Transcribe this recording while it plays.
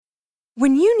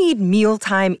When you need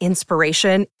mealtime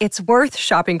inspiration, it's worth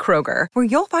shopping Kroger, where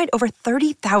you'll find over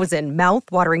 30,000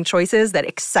 mouth-watering choices that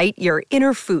excite your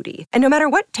inner foodie. And no matter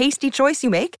what tasty choice you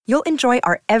make, you'll enjoy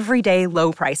our everyday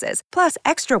low prices, plus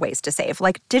extra ways to save,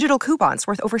 like digital coupons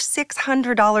worth over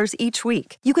 $600 each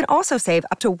week. You can also save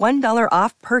up to $1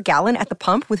 off per gallon at the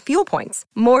pump with fuel points.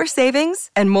 More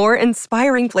savings and more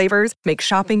inspiring flavors make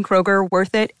shopping Kroger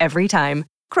worth it every time.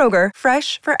 Kroger,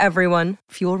 fresh for everyone.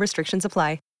 Fuel restrictions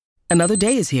apply. Another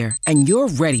day is here, and you're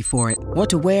ready for it. What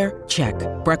to wear? Check.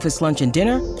 Breakfast, lunch, and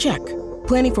dinner? Check.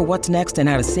 Planning for what's next and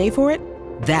how to save for it?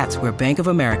 That's where Bank of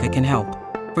America can help.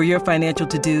 For your financial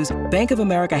to-dos, Bank of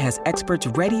America has experts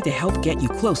ready to help get you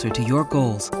closer to your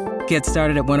goals. Get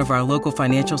started at one of our local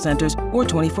financial centers or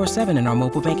 24/7 in our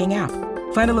mobile banking app.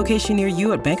 Find a location near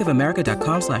you at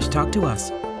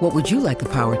bankofamerica.com/talktous. What would you like the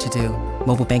power to do?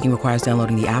 Mobile banking requires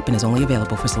downloading the app and is only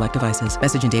available for select devices.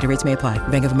 Message and data rates may apply.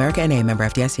 Bank of America N.A., member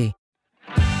FDIC.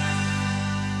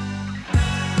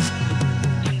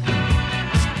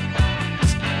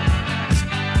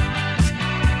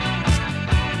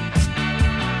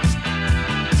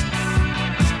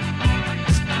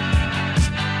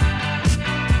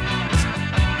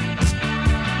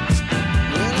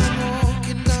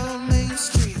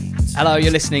 Hello,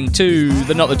 you're listening to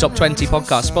the Not the Top 20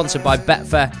 podcast, sponsored by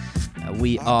Betfair.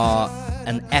 We are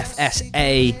an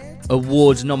FSA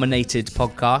award-nominated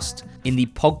podcast in the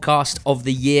Podcast of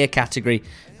the Year category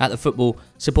at the Football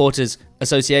Supporters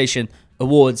Association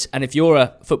Awards. And if you're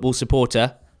a football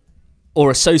supporter or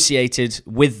associated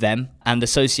with them and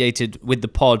associated with the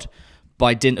pod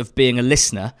by dint of being a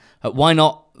listener, why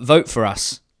not vote for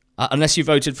us? Unless you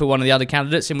voted for one of the other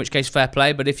candidates, in which case fair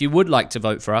play. But if you would like to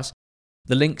vote for us,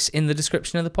 the link's in the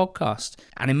description of the podcast.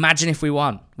 And imagine if we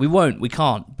won. We won't, we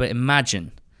can't, but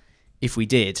imagine if we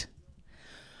did.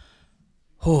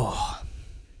 Oh.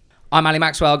 I'm Ali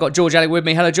Maxwell. I've got George Elliott with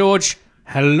me. Hello, George.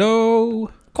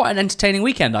 Hello. Quite an entertaining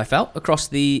weekend, I felt, across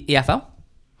the EFL.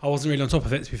 I wasn't really on top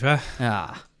of it, to be fair.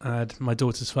 I had my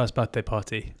daughter's first birthday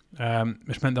party,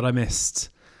 which meant that I missed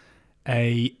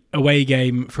a away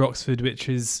game for Oxford, which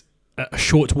is a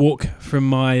short walk from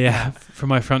my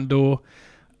front door.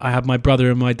 I had my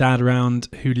brother and my dad around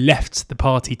who left the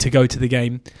party to go to the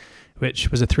game,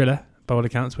 which was a thriller, by all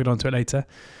accounts. We'll get on to it later.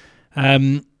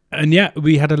 And yeah,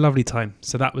 we had a lovely time.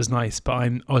 So that was nice. But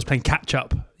I was playing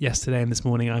catch-up yesterday and this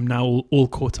morning. I'm now all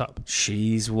caught up.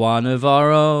 She's one of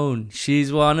our own.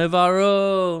 She's one of our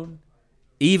own.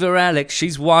 Eva Alex,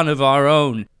 she's one of our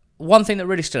own. One thing that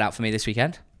really stood out for me this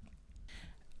weekend,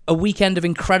 a weekend of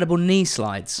incredible knee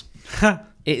slides.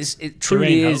 It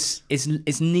truly is.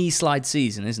 It's knee slide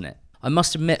season, isn't it? I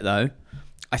must admit, though,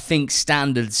 I think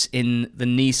standards in the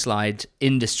knee slide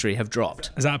industry have dropped.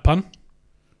 Is that a pun?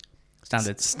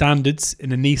 Standards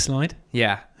in a knee slide?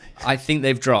 Yeah, I think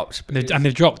they've dropped. And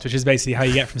they've dropped, which is basically how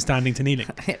you get from standing to kneeling.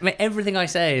 Everything I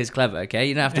say is clever, okay?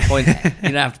 You don't have to point. You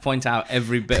don't have to point out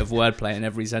every bit of wordplay in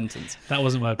every sentence. That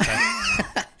wasn't wordplay.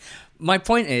 My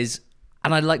point is,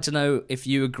 and I'd like to know if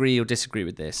you agree or disagree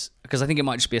with this, because I think it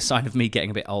might just be a sign of me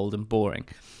getting a bit old and boring.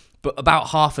 But about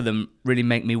half of them really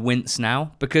make me wince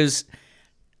now, because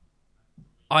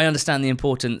I understand the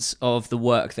importance of the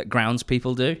work that grounds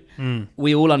people do.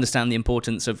 We all understand the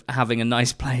importance of having a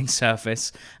nice playing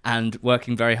surface and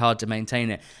working very hard to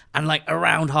maintain it. And like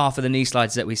around half of the knee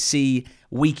slides that we see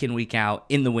week in, week out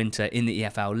in the winter in the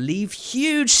EFL leave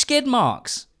huge skid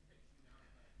marks.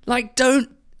 Like, don't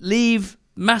leave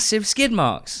massive skid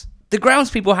marks. The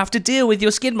grounds people have to deal with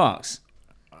your skid marks.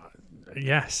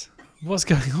 Yes. What's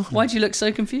going on? Why do you look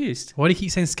so confused? Why do you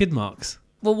keep saying skid marks?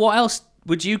 Well, what else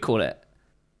would you call it?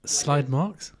 Slide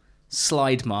marks?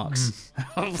 Slide marks.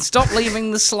 Stop leaving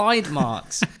the slide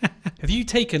marks. Have you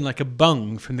taken like a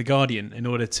bung from The Guardian in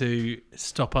order to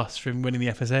stop us from winning the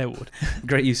FSA award?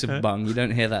 Great use of bung. You don't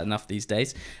hear that enough these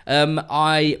days.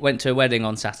 I went to a wedding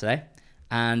on Saturday,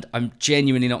 and I'm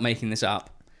genuinely not making this up.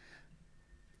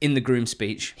 In the groom's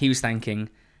speech, he was thanking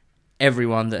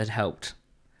everyone that had helped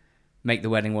make the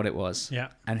wedding what it was. Yeah.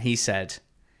 And he said,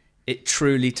 it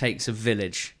truly takes a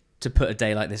village to put a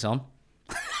day like this on.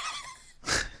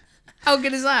 How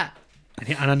good is that?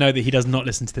 And I know that he does not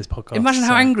listen to this podcast. Imagine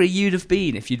how angry you'd have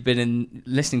been if you'd been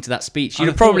listening to that speech. You'd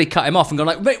have probably cut him off and gone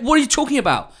like, "Mate, what are you talking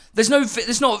about? There's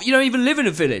not. You don't even live in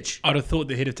a village." I'd have thought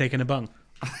that he'd have taken a bung.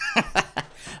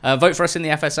 Vote for us in the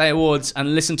FSA Awards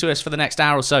and listen to us for the next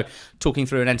hour or so, talking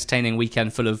through an entertaining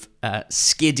weekend full of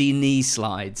skiddy knee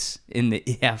slides in the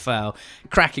EFL.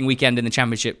 Cracking weekend in the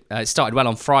Championship. It started well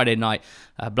on Friday night.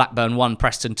 Blackburn 1,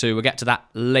 Preston 2. We'll get to that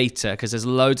later because there's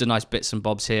loads of nice bits and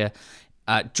bobs here.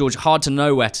 George, hard to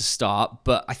know where to start,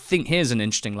 but I think here's an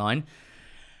interesting line.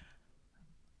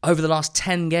 over the last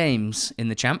 10 games in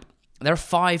the Champ, there are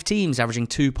 5 teams averaging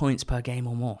 2 points per game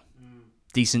or more.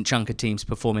 Decent chunk of teams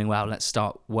performing well. Let's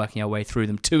start working our way through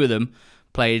them. 2 of them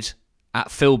played at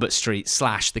Filbert Street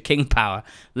 / the King Power.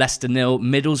 Leicester 0,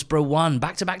 Middlesbrough 1.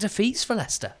 Back-to-back defeats for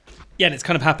Leicester. Yeah, and it's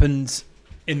kind of happened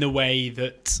in the way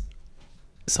that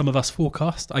some of us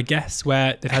forecast, I guess,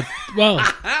 where they've had, well...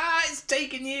 It's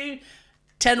taken you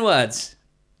 10 words.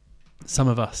 Some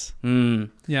of us.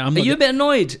 Yeah, Are you a bit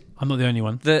annoyed I'm not the only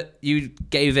one. that you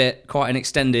gave it quite an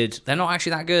extended, they're not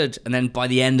actually that good, and then by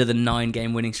the end of the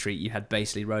 9-game winning streak, you had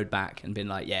basically rode back and been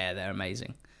like, yeah, they're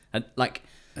amazing. And like,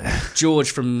 George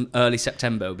from early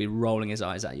September would be rolling his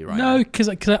eyes at you right now. No, because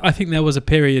I think there was a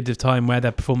period of time where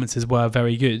their performances were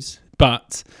very good,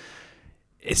 but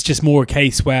it's just more a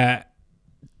case where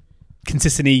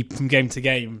consistently from game to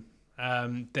game,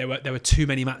 there were too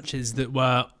many matches that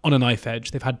were on a knife edge.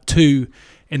 They've had 2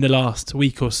 in the last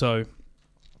week or so,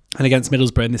 and against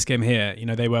Middlesbrough in this game here, you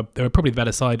know, they were probably the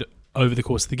better side over the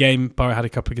course of the game. Borough had a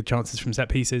couple of good chances from set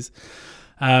pieces,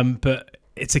 but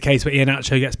it's a case where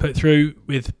Iheanacho gets put through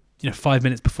with 5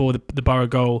 minutes before the Borough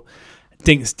goal,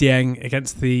 dinks Dieng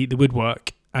against the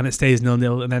woodwork, and it stays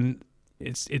 0-0, and then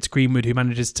it's Greenwood who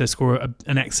manages to score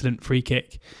an excellent free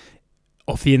kick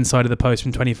off the inside of the post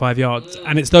from 25 yards.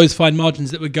 And it's those fine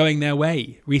margins that were going their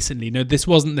way recently. No, this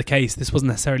wasn't the case. This wasn't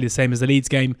necessarily the same as the Leeds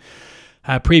game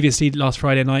previously last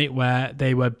Friday night, where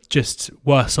they were just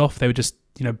worse off. They were just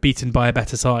beaten by a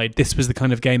better side. This was the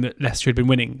kind of game that Leicester had been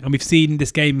winning. And we've seen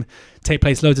this game take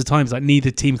place loads of times, like neither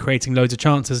team creating loads of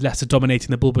chances, Leicester dominating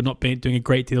the ball but not doing a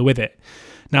great deal with it.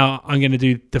 Now, I'm going to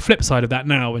do the flip side of that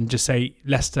now and just say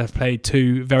Leicester have played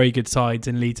 2 very good sides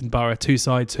in Leeds and Borough, 2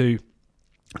 sides who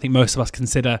I think most of us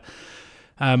consider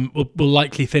will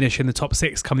likely finish in the top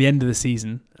 6 come the end of the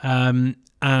season.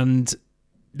 And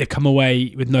they come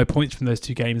away with no points from those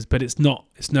 2 games, but it's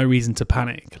no reason to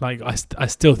panic. Like I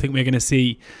still think we're going to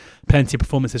see plenty of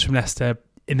performances from Leicester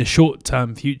in the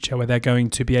short-term future where they're going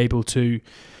to be able to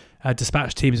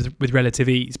dispatch teams with relative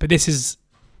ease. But this is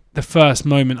the first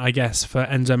moment, I guess, for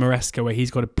Enzo Maresca where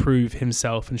he's got to prove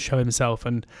himself and show himself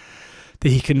and that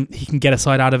he can get a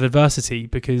side out of adversity,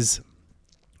 because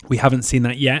we haven't seen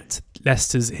that yet.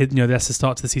 Leicester's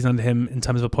start to the season under him in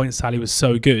terms of a points tally was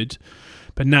so good,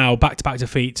 but now back-to-back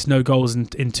defeats, no goals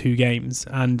in 2 games,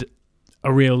 and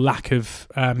a real lack of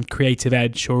creative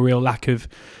edge or a real lack of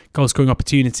goal-scoring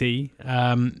opportunity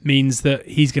means that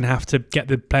he's going to have to get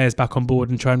the players back on board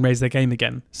and try and raise their game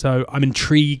again. So I'm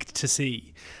intrigued to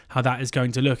see how that is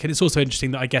going to look. And it's also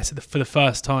interesting that I guess for the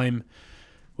first time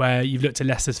where you've looked at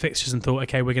Leicester's fixtures and thought,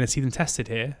 okay, we're going to see them tested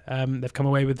here. They've come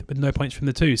away with no points from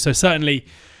the 2. So certainly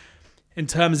in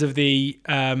terms of the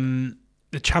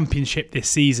Championship this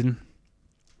season,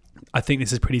 I think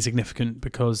this is pretty significant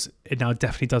because it now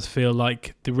definitely does feel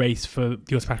like the race for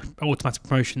the automatic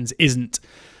promotions isn't,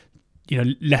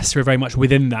 Leicester are very much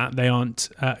within that. They aren't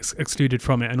excluded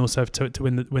from it, and also to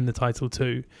win the title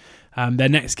too. Their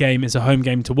next game is a home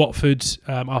game to Watford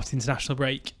after the international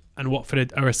break, and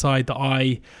Watford are a side that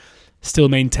I still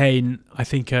maintain, I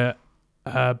think, have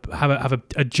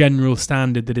a general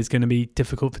standard that is going to be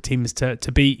difficult for teams to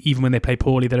beat. Even when they play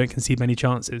poorly, they don't concede many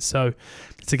chances. So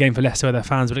it's a game for Leicester where their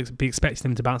fans would be expecting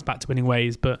them to bounce back to winning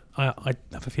ways, but I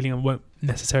have a feeling it won't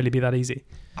necessarily be that easy.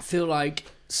 I feel like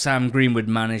Sam Greenwood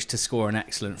managed to score an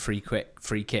excellent free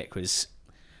kick, was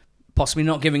possibly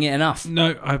not giving it enough.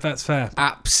 No, that's fair.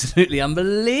 Absolutely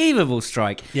unbelievable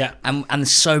strike. Yeah. And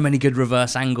so many good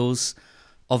reverse angles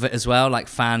of it as well, like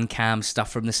fan cam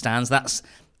stuff from the stands. That's,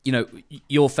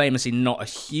 you're famously not a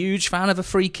huge fan of a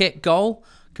free kick goal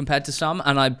compared to some,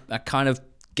 and I kind of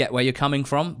get where you're coming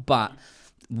from, but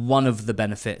one of the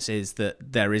benefits is that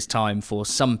there is time for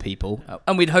some people,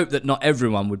 and we'd hope that not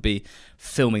everyone would be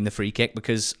filming the free kick,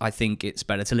 because I think it's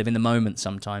better to live in the moment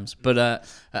sometimes, but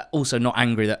also not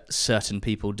angry that certain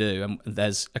people do, and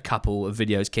there's a couple of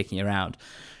videos kicking around.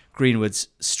 Greenwood's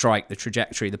strike, the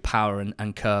trajectory, the power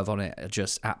and curve on it are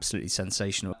just absolutely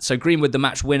sensational. So Greenwood, the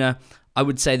match winner. I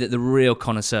would say that the real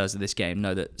connoisseurs of this game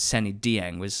know that Seny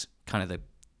Dieng was kind of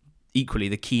equally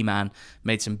the key man,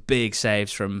 made some big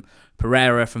saves from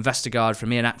Pereira, from Vestergaard, from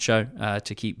Iheanacho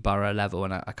to keep Borough level,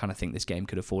 and I kind of think this game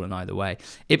could have fallen either way.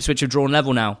 Ipswich have drawn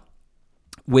level now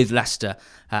with Leicester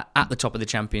at the top of the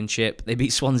Championship. They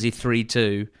beat Swansea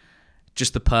 3-2,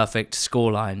 just the perfect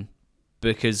scoreline,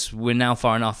 because we're now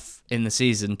far enough in the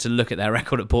season to look at their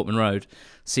record at Portman Road,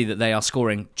 see that they are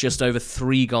scoring just over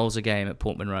 3 goals a game at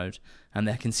Portman Road, and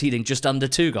they're conceding just under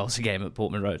 2 goals a game at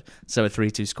Portman Road. So a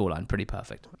 3-2 scoreline, pretty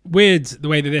perfect. Weird the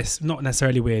way that this, not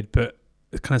necessarily weird, but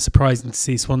kind of surprising to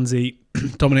see Swansea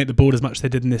dominate the ball as much as they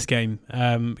did in this game,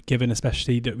 given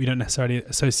especially that we don't necessarily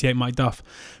associate Mike Duff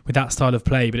with that style of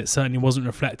play, but it certainly wasn't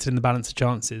reflected in the balance of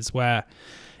chances, where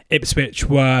Ipswich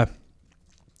were,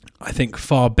 I think,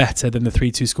 far better than the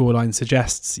 3-2 scoreline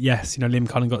suggests. Yes, Liam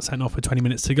Cullen got sent off with 20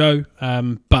 minutes to go,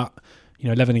 but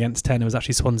 11 against 10, it was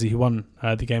actually Swansea who won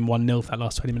the game 1-0 for that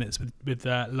last 20 minutes with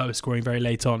lower scoring very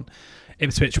late on.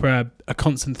 Ipswich were a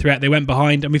constant threat. They went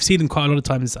behind, and we've seen them quite a lot of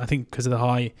times, I think, because of the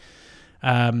high,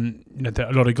 a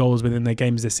lot of goals within their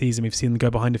games this season. We've seen them go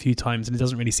behind a few times, and it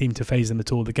doesn't really seem to faze them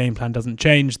at all. The game plan doesn't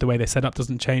change. The way they set up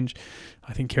doesn't change.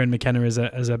 I think Kieran McKenna as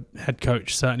a head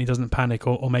coach certainly doesn't panic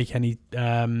or make any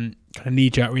kind of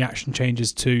knee-jerk reaction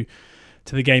changes to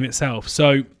the game itself.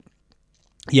 So,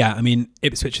 yeah, I mean,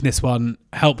 Ipswich in this one,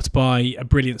 helped by a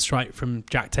brilliant strike from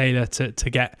Jack Taylor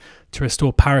to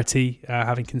restore parity,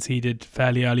 having conceded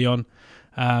fairly early on.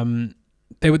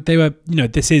 They were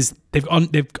they've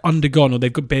undergone, or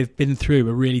they've been through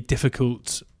a really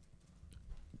difficult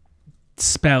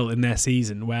spell in their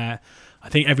season, where I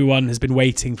think everyone has been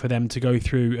waiting for them to go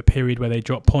through a period where they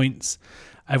drop points.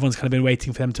 Everyone's kind of been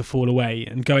waiting for them to fall away,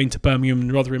 and going to Birmingham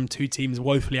and Rotherham, two teams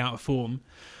woefully out of form.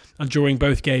 And during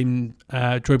both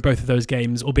of those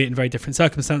games, albeit in very different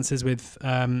circumstances, with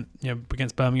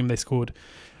against Birmingham they scored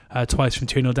twice from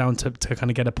 2-0 down to kind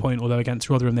of get a point, although against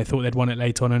Rotherham they thought they'd won it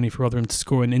late on, only for Rotherham to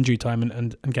score in injury time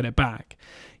and get it back.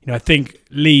 I think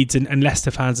Leeds and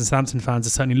Leicester fans and Southampton fans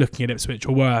are certainly looking at Ipswich,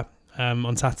 or were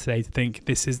on Saturday, to think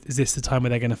is this the time where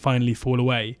they're going to finally fall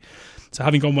away. So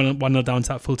having gone 1-0 down to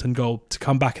that Fulton goal, to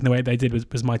come back in the way they did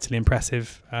was mightily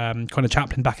impressive. Connor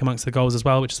Chaplin back amongst the goals as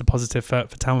well, which is a positive for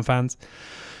Town fans.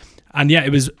 And yeah, it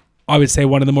was, I would say,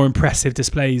 one of the more impressive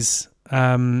displays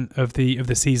of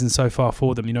the season so far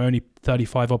for them. Only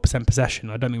 35% possession.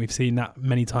 I don't think we've seen that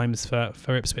many times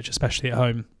for Ipswich, especially at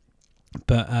home.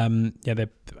 But they're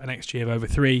an XG of over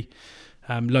 3,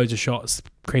 loads of shots,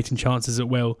 creating chances at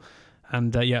will,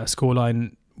 and a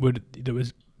scoreline that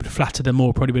was flatter them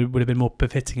more, probably would have been more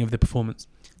befitting of the performance.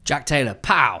 Jack Taylor,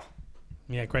 pow!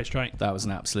 Yeah, great strike. That was an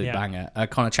absolute banger.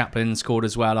 Connor Chaplin scored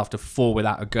as well after 4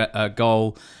 without a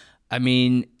goal. I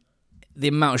mean, the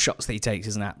amount of shots that he takes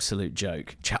is an absolute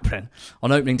joke. Chaplin,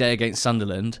 on opening day against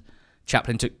Sunderland,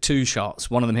 Chaplin took 2 shots.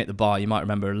 One of them hit the bar. You might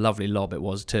remember a lovely lob it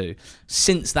was too.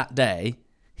 Since that day,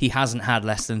 he hasn't had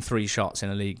less than 3 shots in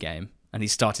a league game. And he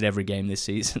started every game this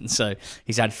season. So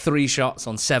he's had 3 shots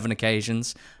on 7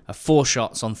 occasions, 4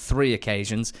 shots on 3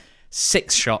 occasions,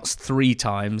 6 shots 3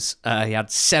 times. He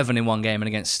had 7 in one game, and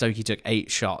against Stoke he took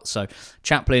 8 shots. So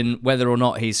Chaplin, whether or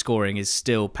not he's scoring, is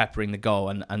still peppering the goal.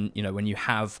 And when you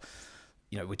have,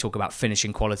 we talk about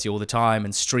finishing quality all the time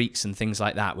and streaks and things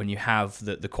like that. When you have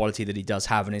the quality that he does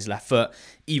have in his left foot,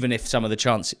 even if some of the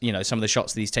shots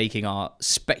that he's taking are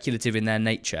speculative in their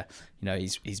nature,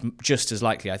 he's just as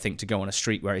likely, I think, to go on a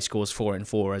streak where he scores 4 in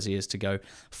 4 as he is to go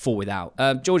 4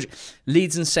 without. George,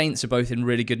 Leeds and Saints are both in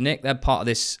really good nick. They're part of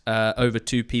this over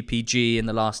 2 PPG in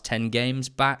the last 10 games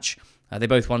batch. They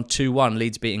both won 2-1.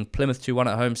 Leeds beating Plymouth 2-1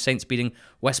 at home. Saints beating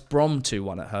West Brom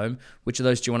 2-1 at home. Which of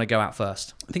those do you want to go out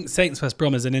first? I think Saints West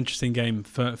Brom is an interesting game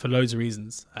for loads of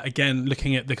reasons. Again,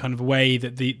 looking at the kind of way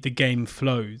that the game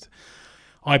flowed,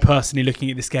 I personally, looking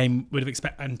at this game, would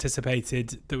have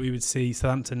anticipated that we would see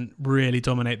Southampton really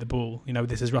dominate the ball.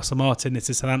 This is Russell Martin, this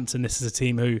is Southampton, this is a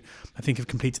team who I think have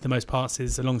completed the most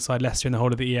passes alongside Leicester in the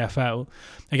whole of the EFL,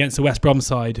 against the West Brom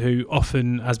side, who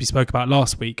often, as we spoke about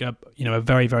last week, are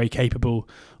very, very capable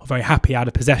or very happy out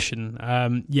of possession.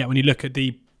 Yet when you look at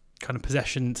the kind of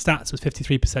possession stats, it was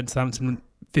 53% Southampton,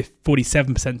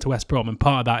 47% to West Brom, and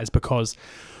part of that is because,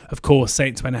 of course,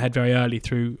 Saints went ahead very early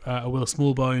through a Will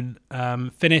Smallbone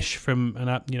finish from,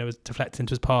 was deflected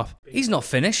into his path. He's not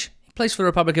Finnish. He plays for the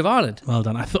Republic of Ireland. Well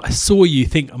done. I saw you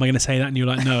think, am I going to say that? And you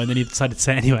were like, no, and then you decided to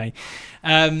say it anyway.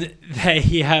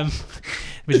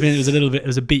 Which means it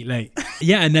was a beat late.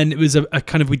 Yeah, and then it was a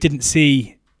kind of, we didn't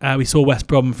see, we saw West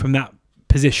Brom from that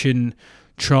position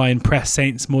try and press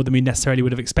Saints more than we necessarily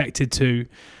would have expected to.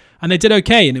 And they did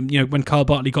okay. And when Carl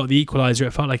Bartley got the equaliser,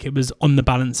 it felt like it was on the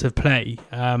balance of play.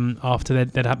 After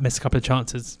they'd missed a couple of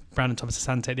chances, Brandon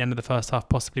Thomas-Asante at the end of the first half,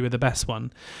 possibly with the best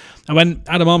one. And when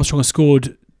Adam Armstrong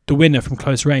scored the winner from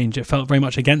close range, it felt very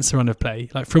much against the run of play.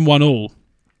 Like from 1-1,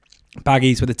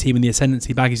 Baggies were the team in the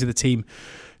ascendancy. Baggies were the team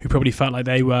who probably felt like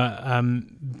they were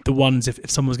the ones, if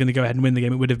someone was going to go ahead and win the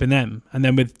game, it would have been them. And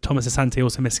then with Thomas-Asante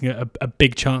also missing a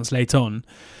big chance late on,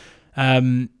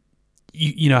 I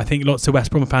think lots of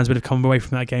West Brom fans would have come away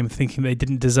from that game thinking they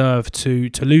didn't deserve to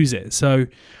lose it. So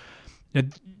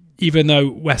even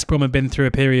though West Brom have been through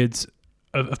a period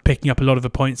of picking up a lot of the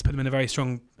points, put them in a very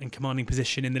strong and commanding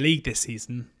position in the league this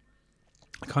season,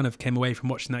 I kind of came away from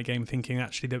watching that game thinking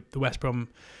actually the West Brom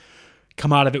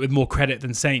come out of it with more credit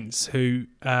than Saints, who,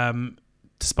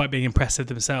 despite being impressive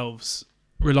themselves,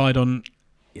 relied on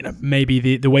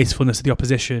maybe the wastefulness of the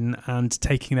opposition and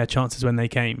taking their chances when they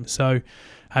came. So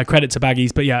credit to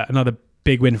Baggies, but yeah, another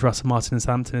big win for Russell Martin and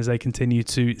Southampton as they continue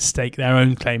to stake their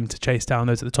own claim to chase down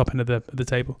those at the top end of the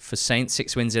table. For Saints,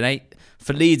 6 wins in 8.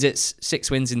 For Leeds, it's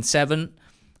 6 wins in 7,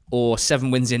 or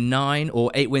 7 wins in 9,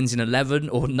 or 8 wins in 11,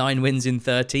 or 9 wins in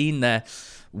 13. They're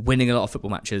winning a lot of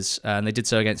football matches, and they did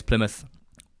so against Plymouth,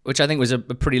 which I think was a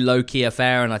pretty low-key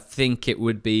affair, and I think it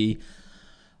would be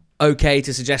okay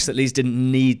to suggest that Leeds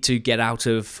didn't need to get out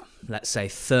of, let's say,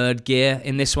 third gear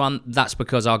in this one. That's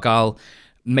because Argyle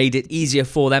made it easier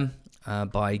for them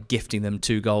by gifting them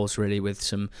 2 goals, really, with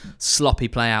some sloppy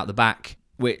play out the back,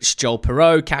 which Joel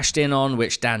Perreault cashed in on,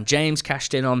 which Dan James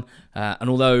cashed in on. And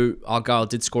although Argyle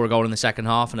did score a goal in the second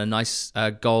half, and a nice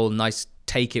nice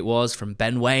take it was from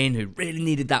Ben Waine, who really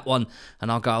needed that one, and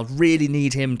Argyle really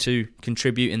need him to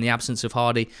contribute in the absence of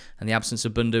Hardy and the absence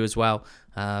of Bundu as well.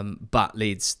 But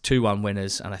Leeds 2-1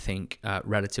 winners, and I think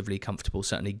relatively comfortable,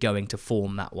 certainly going to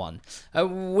form that one.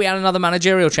 We had another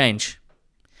managerial change,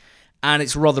 and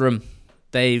it's Rotherham.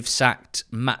 They've sacked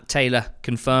Matt Taylor,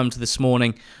 confirmed this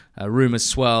morning. Rumours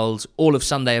swirled all of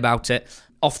Sunday about it,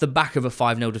 off the back of a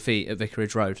 5-0 defeat at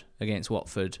Vicarage Road against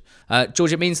Watford.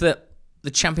 George, it means that the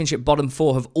Championship bottom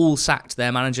 4 have all sacked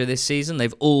their manager this season.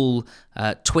 They've all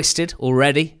twisted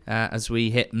already as we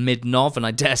hit mid-Nov, and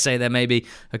I dare say there may be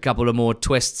a couple of more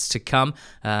twists to come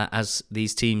as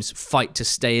these teams fight to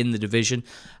stay in the division.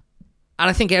 And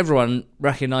I think everyone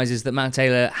recognises that Matt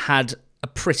Taylor had a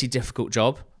pretty difficult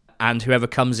job, and whoever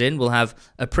comes in will have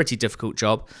a pretty difficult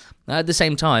job. At the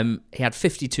same time, he had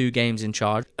 52 games in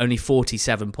charge, only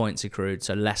 47 points accrued,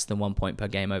 so less than 1 point per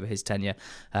game over his tenure.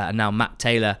 And now Matt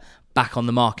Taylor back on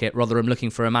the market, Rotherham looking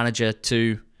for a manager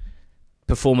to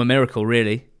perform a miracle,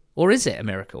 really. Or is it a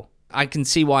miracle? I can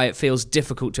see why it feels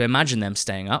difficult to imagine them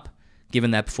staying up,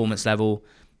 given their performance level,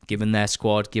 given their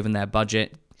squad, given their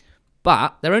budget.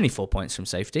 But they're only 4 points from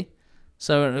safety.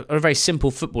 So at a very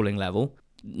simple footballing level,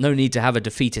 no need to have a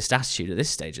defeatist attitude at this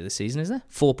stage of the season, is there?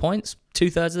 4 points,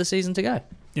 2/3 of the season to go.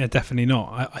 Yeah, definitely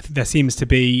not. I think there seems to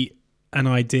be an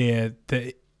idea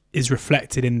that is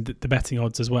reflected in the betting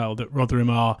odds as well, that Rotherham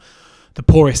are the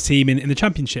poorest team in the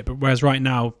Championship, whereas right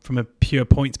now, from a pure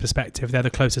points perspective, they're the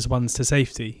closest ones to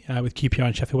safety, with QPR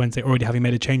and Sheffield Wednesday already having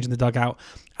made a change in the dugout,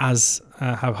 as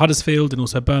have Huddersfield and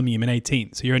also Birmingham in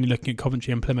 18th. So you're only looking at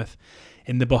Coventry and Plymouth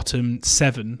in the bottom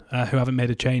 7 who haven't made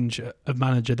a change of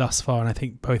manager thus far, and I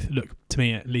think both look, to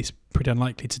me at least, pretty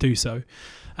unlikely to do so.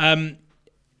 And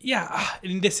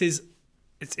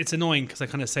it's annoying because I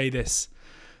kind of say this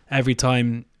every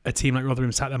time a team like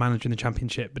Rotherham sat their manager in the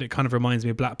Championship, but it kind of reminds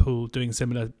me of Blackpool doing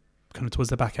similar kind of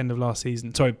towards the back end of last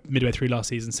season. Sorry, midway through last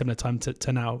season, similar time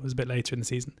to now. It was a bit later in the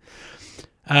season.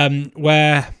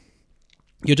 Where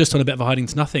you're just on a bit of a hiding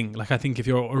to nothing. Like, I think if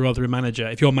you're a Rotherham manager,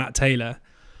 if you're Matt Taylor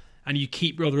and you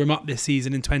keep Rotherham up this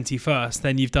season in 21st,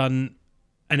 then you've done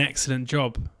an excellent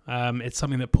job. It's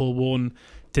something that Paul Warne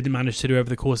didn't manage to do over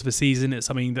the course of a season. It's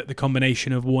something that the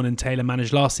combination of Warne and Taylor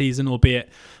managed last season, albeit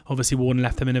obviously Warne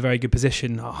left them in a very good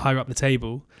position higher up the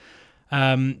table.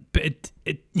 But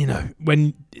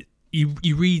when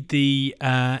you read the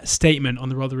statement on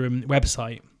the Rotherham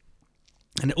website,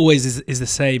 and it always is the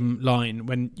same line,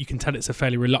 when you can tell it's a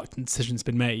fairly reluctant decision's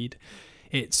been made.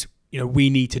 It's, we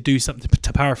need to do something,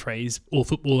 to paraphrase all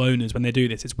football owners when they do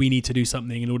this. It's, we need to do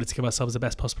something in order to give ourselves the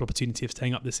best possible opportunity of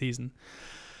staying up this season.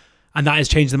 And that has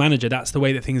changed the manager. That's the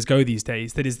way that things go these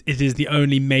days. It is the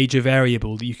only major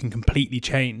variable that you can completely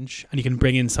change, and you can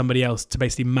bring in somebody else to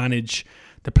basically manage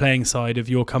the playing side of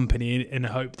your company in the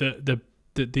hope that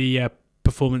the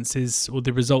performances or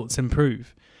the results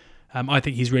improve. I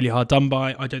think he's really hard done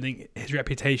by. I don't think his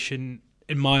reputation,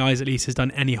 in my eyes at least, has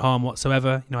done any harm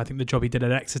whatsoever. I think the job he did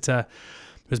at Exeter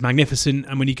was magnificent.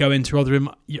 And when you go into Rotherham,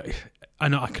 I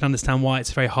know I can understand why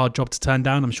it's a very hard job to turn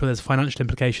down. I'm sure there's financial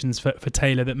implications for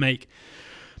Taylor that make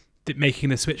making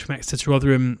the switch from Exeter to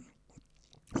Rotherham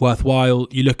worthwhile.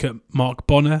 You look at Mark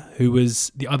Bonner, who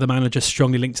was the other manager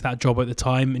strongly linked to that job at the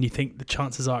time, and you think the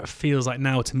chances are, it feels like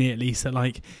now, to me at least,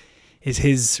 that is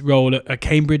his role at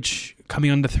Cambridge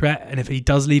coming under threat? And if he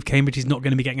does leave Cambridge, he's not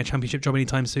going to be getting a Championship job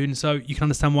anytime soon. So you can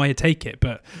understand why he'd take it.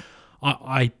 But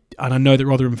I know that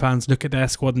Rotherham fans look at their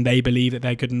squad and they believe that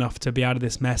they're good enough to be out of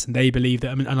this mess, and they believe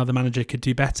that another manager could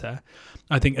do better.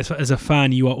 I think as a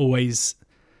fan, you are always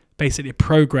basically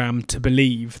programmed to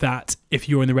believe that if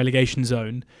you're in the relegation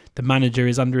zone, the manager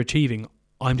is underachieving.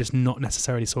 I'm just not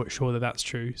necessarily sure that that's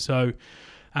true. So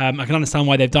I can understand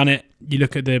why they've done it. You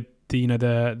look at the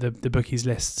the bookies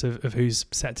lists of who's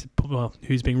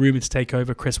who's being rumoured to take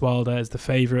over. Chris Wilder is the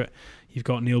favourite. You've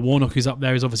got Neil Warnock, who's up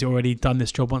there, who's obviously already done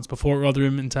this job once before at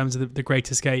Rotherham in terms of the Great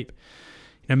Escape.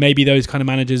 Maybe those kind of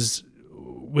managers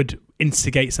would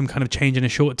instigate some kind of change in a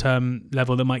short-term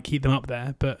level that might keep them up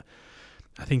there. But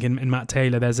I think in Matt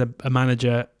Taylor, there's a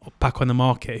manager back on the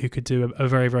market who could do a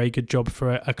very, very good job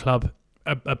for a club,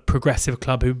 a progressive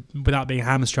club, who, without being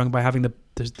hamstrung by having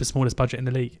the smallest budget in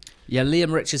the league. Yeah,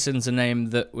 Liam Richardson's a name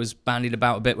that was bandied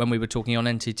about a bit when we were talking on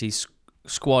NTT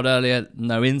Squad earlier.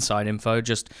 No inside info,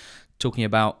 just talking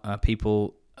about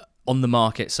people on the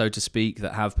market, so to speak,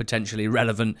 that have potentially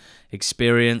relevant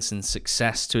experience and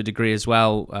success to a degree as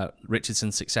well.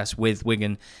 Richardson's success with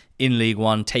Wigan in League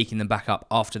One, taking them back up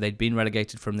after they'd been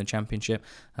relegated from the Championship.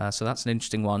 So that's an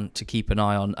interesting one to keep an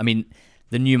eye on. I mean,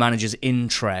 the new managers in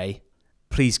Trey,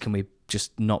 please can we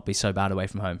just not be so bad away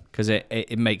from home? Because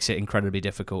it makes it incredibly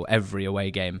difficult. Every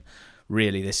away game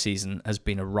really this season has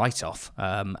been a write-off,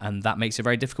 and that makes it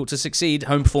very difficult to succeed.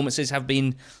 Home performances have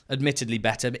been admittedly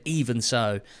better, but even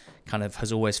so, kind of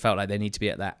has always felt like they need to be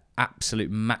at that absolute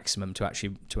maximum to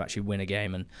actually win a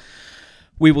game. And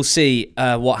we will see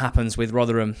what happens with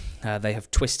Rotherham. They have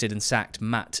twisted and sacked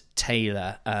Matt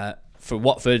Taylor for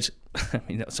Watford. I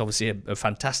mean, that's obviously a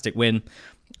fantastic win.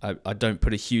 I don't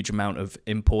put a huge amount of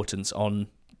importance on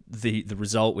the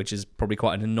result, which is probably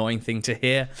quite an annoying thing to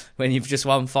hear when you've just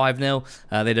won 5-0.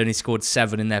 They'd only scored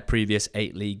 7 in their previous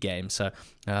 8 league games. So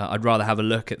I'd rather have a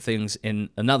look at things in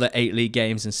another 8 league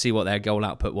games and see what their goal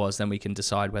output was. Then we can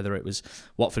decide whether it was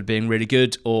Watford being really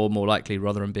good or more likely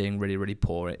Rotherham being really, really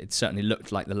poor. It certainly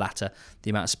looked like the latter, the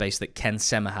amount of space that Ken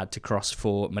Sema had to cross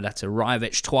for Mileta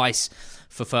Rajovic twice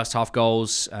for first half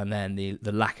goals, and then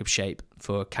the lack of shape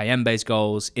for Kayembe's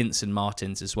goals, Ince and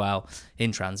Martin's as well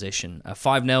in transition.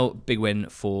 5-0, big win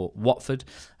for Watford.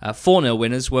 4-0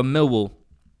 winners were Millwall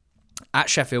at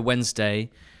Sheffield Wednesday.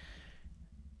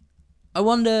 I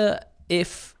wonder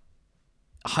if,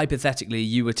 hypothetically,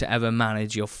 you were to ever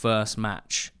manage your first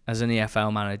match as an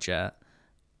EFL manager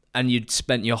and you'd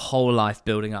spent your whole life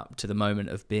building up to the moment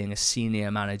of being a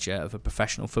senior manager of a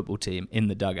professional football team in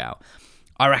the dugout.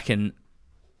 I reckon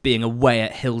being away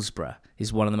at Hillsborough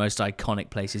is one of the most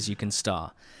iconic places you can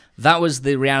start. That was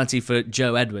the reality for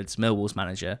Joe Edwards, Millwall's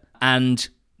manager. And,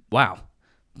 wow,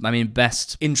 I mean,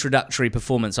 best introductory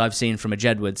performance I've seen from a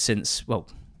Jedward since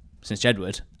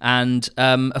Jedward. And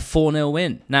a 4-0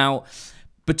 win. Now,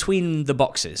 between the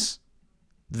boxes,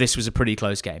 this was a pretty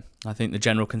close game. I think the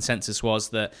general consensus was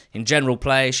that in general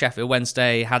play, Sheffield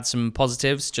Wednesday had some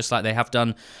positives, just like they have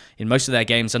done in most of their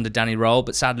games under Danny Roll.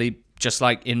 But sadly, just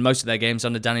like in most of their games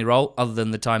under Danny Roll, other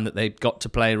than the time that they got to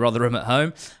play Rotherham at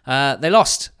home, they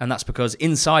lost. And that's because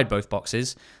inside both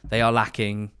boxes, they are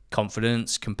lacking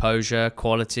confidence, composure,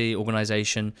 quality,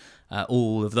 organisation,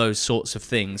 all of those sorts of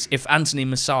things. If Anthony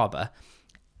Masaba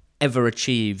ever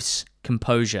achieves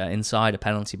composure inside a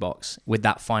penalty box with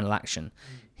that final action,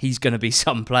 he's going to be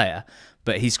some player.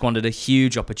 But he squandered a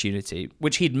huge opportunity,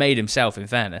 which he'd made himself, in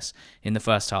fairness, in the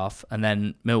first half. And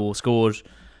then Millwall scored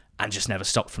and just never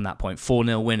stopped from that point.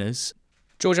 4-0 winners.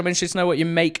 George, I'm interested to know what you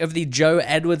make of the Joe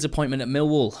Edwards appointment at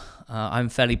Millwall. I'm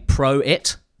fairly pro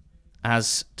it,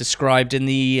 as described in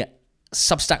the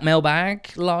Substack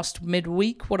mailbag last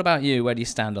midweek. What about you? Where do you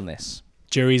stand on this?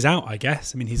 Jury's out, I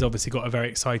guess. I mean, he's obviously got a very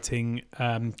exciting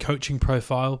coaching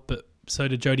profile, but so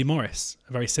did Jody Morris,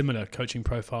 a very similar coaching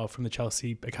profile from the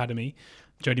Chelsea Academy.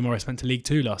 Jody Morris went to League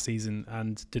 2 last season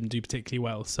and didn't do particularly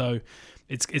well. So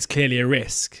it's clearly a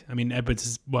risk. I mean, Edwards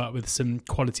has worked with some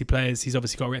quality players. He's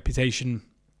obviously got a reputation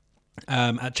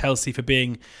at Chelsea for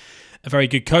being a very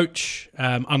good coach.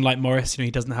 Unlike Morris,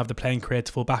 he doesn't have the playing career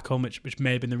to fall back on, which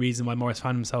may have been the reason why Morris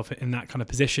found himself in that kind of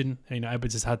position.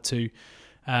 Edwards has had to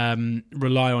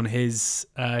rely on his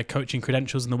coaching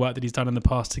credentials and the work that he's done in the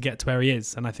past to get to where he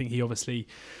is. And I think he obviously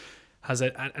has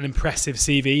an impressive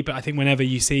CV, but I think whenever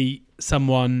you see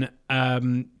someone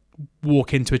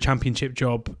walk into a championship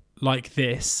job like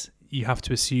this, you have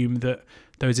to assume that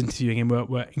those interviewing him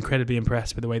were incredibly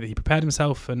impressed with the way that he prepared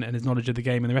himself and his knowledge of the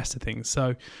game and the rest of things.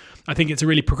 So I think it's a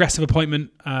really progressive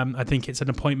appointment. I think it's an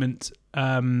appointment,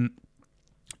 I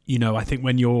think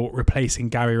when you're replacing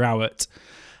Gary Rowett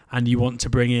and you want to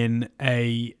bring in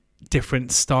a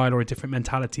different style or a different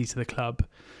mentality to the club,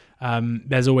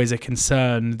 there's always a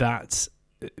concern that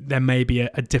there may be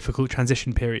a difficult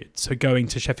transition period. So going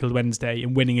to Sheffield Wednesday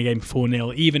and winning a game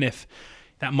 4-0, even if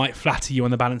that might flatter you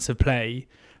on the balance of play,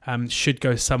 should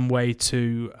go some way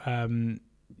to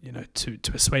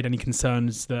assuade any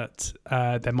concerns that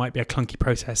there might be a clunky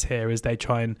process here as they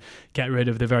try and get rid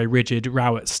of the very rigid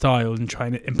Rowett style and try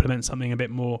and implement something a bit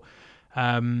more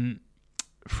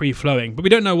free flowing. But we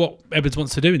don't know what Edwards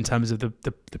wants to do in terms of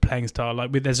the playing style.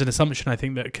 Like there's an assumption, I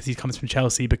think, that because he comes from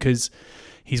Chelsea, because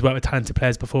he's worked with talented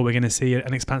players before, we're going to see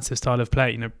an expansive style of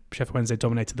play. Sheffield Wednesday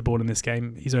dominated the ball in this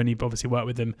game. He's only obviously worked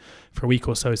with them for a week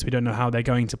or so we don't know how they're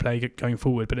going to play going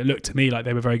forward. But it looked to me like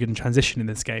they were very good in transition in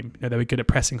this game. They were good at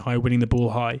pressing high, winning the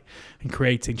ball high, and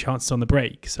creating chances on the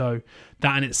break. So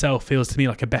that in itself feels to me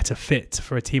like a better fit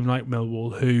for a team like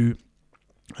Millwall, who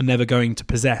are never going to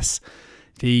possess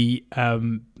the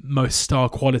most star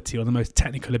quality or the most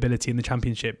technical ability in the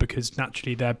Championship, because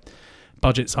naturally their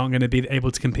budgets aren't going to be able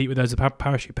to compete with those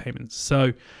parachute payments.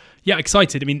 So, yeah,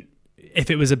 excited. I mean, if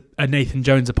it was a Nathan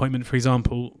Jones appointment, for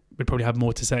example, we'd probably have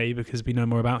more to say because we know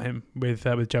more about him. With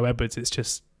Joe Edwards, it's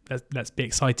just let's be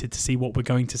excited to see what we're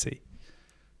going to see.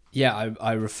 Yeah,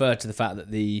 I refer to the fact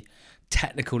that the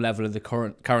technical level of the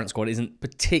current squad isn't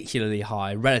particularly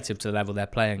high relative to the level they're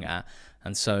playing at.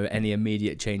 And so any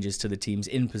immediate changes to the team's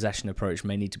in-possession approach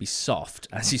may need to be soft,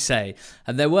 as you say.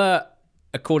 And there were,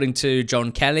 according to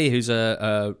John Kelly, who's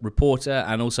a reporter,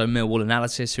 and also Millwall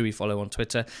Analysis, who we follow on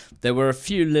Twitter, there were a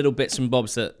few little bits and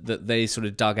bobs that they sort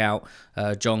of dug out.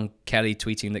 John Kelly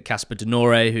tweeting that Casper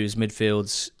Denore, who's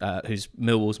Millwall's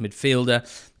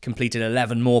midfielder, completed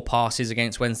 11 more passes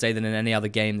against Wednesday than in any other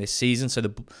game this season. So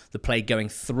the play going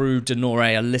through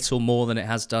Denore a little more than it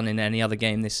has done in any other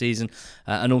game this season.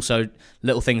 And also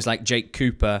little things like Jake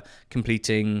Cooper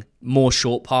completing more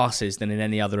short passes than in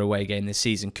any other away game this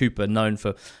season. Cooper known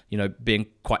for being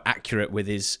quite accurate with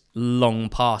his long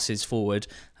passes forward,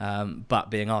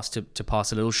 but being asked to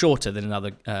pass a little shorter than in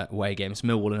other away games.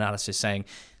 Millwall Analysis saying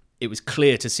it was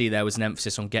clear to see there was an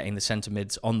emphasis on getting the centre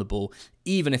mids on the ball,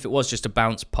 even if it was just a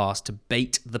bounce pass to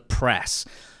bait the press.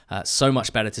 So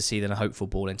much better to see than a hopeful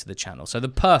ball into the channel. So the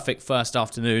perfect first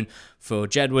afternoon for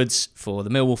Jedwards, for the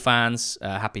Millwall fans.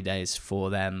 Happy days for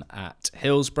them at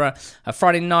Hillsborough.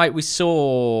 Friday night we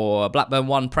saw Blackburn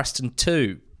 1, Preston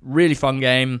 2. Really fun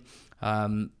game.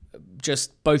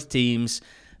 Just both teams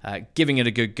giving it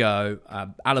a good go.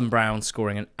 Alan Brown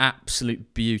scoring an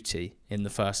absolute beauty in the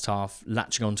first half,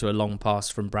 latching onto a long pass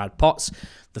from Brad Potts.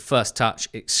 The first touch,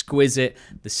 exquisite.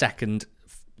 The second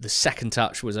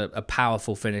touch was a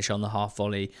powerful finish on the half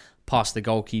volley past the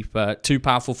goalkeeper. Too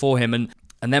powerful for him. And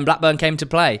then Blackburn came to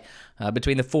play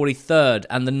between the 43rd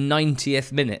and the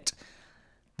 90th minute.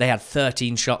 They had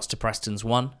 13 shots to Preston's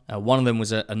 1. One of them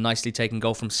was a nicely taken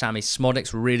goal from Sammy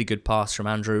Smodix. Really good pass from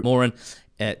Andrew Moran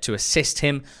to assist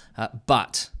him.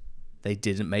 But they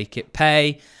didn't make it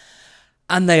pay.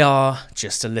 And they are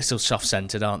just a little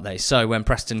soft-centred, aren't they? So when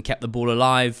Preston kept the ball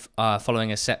alive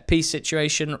following a set-piece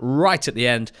situation right at the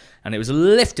end, and it was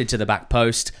lifted to the back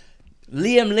post,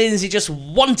 Liam Lindsay just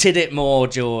wanted it more,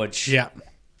 George. Yeah.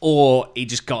 Or he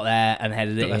just got there and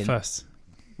headed it in. Got there first.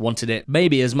 Wanted it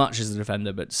maybe as much as the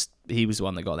defender, but he was the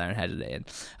one that got there and headed it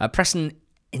in. Preston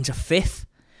into 5th.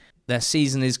 Their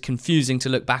season is confusing to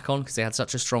look back on because they had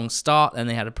such a strong start, then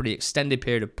they had a pretty extended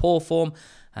period of poor form,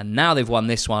 and now they've won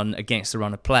this one against the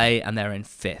run of play, and they're in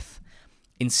 5th.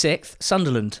 In 6th,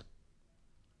 Sunderland.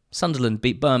 Sunderland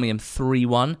beat Birmingham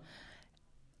 3-1.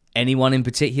 Anyone in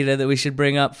particular that we should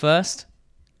bring up first?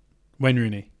 Wayne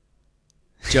Rooney.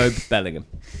 Jobe Bellingham.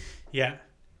 Yeah.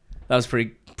 That was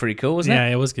pretty cool, wasn't it? Yeah,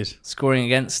 it was good. Scoring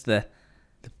against the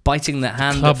biting the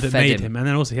hand club that that fed made him. and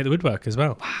then also hit the woodwork as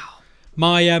well. Wow.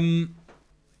 My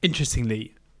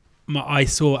interestingly, I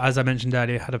saw, as I mentioned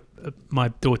earlier, had my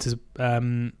daughter's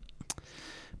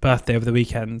birthday over the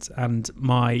weekend, and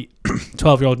my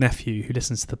 12-year-old nephew who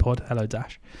listens to the pod, hello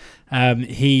Dash,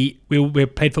 we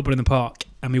played football in the park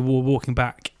and we were walking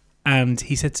back, and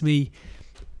he said to me,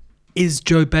 "Is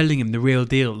Joe Bellingham the real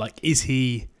deal? Like, is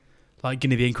he like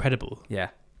going to be incredible?" Yeah.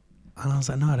 And I was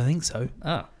like, "No, I don't think so."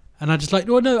 Oh. And I just like,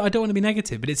 well, no, I don't want to be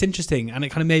negative, but it's interesting, and it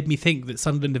kind of made me think that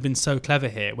Sunderland have been so clever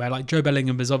here, where like Joe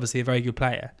Bellingham is obviously a very good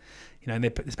player, and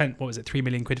they spent, what was it, £3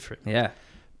 million for him. Yeah.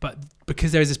 But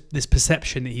because there is this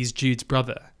perception that he's Jude's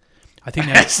brother, I think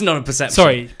that's not a perception.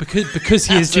 Sorry, because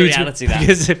he is Jude's reality.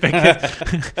 Because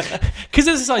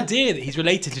there's this idea that he's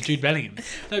related to Jude Bellingham.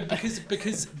 No,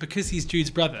 because he's Jude's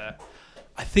brother,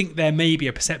 I think there may be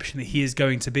a perception that he is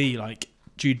going to be like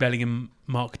Jude Bellingham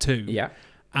Mark II. Yeah.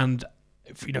 And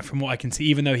from what I can see,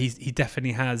 even though he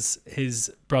definitely has his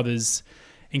brother's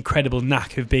incredible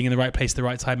knack of being in the right place at the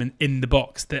right time and in the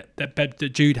box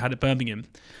that Jude had at Birmingham,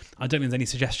 I don't think there's any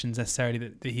suggestions necessarily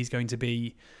that he's going to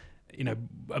be,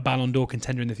 a Ballon d'Or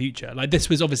contender in the future. Like, this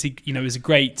was obviously, it was a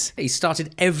great... He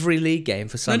started every league game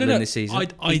for Sunderland this season.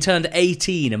 He turned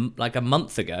 18 like a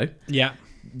month ago. Yeah.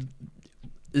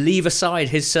 leave aside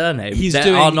his surname.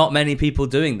 There are not many people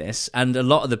doing this, and a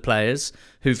lot of the players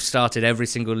who've started every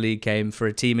single league game for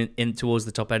a team in towards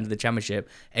the top end of the championship,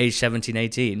 age 17,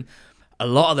 18, a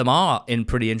lot of them are in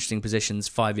pretty interesting positions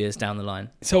 5 years down the line.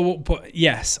 So, but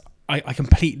yes, I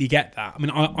completely get that. I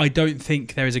mean, I don't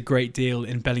think there is a great deal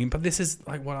in Bellingham, but this is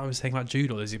like what I was saying about Jude,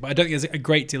 but I don't think there's a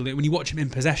great deal. When you watch him in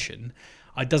possession,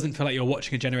 it doesn't feel like you're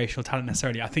watching a generational talent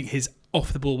necessarily. I think his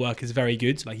off-the-ball work is very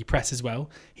good. Like, he presses well.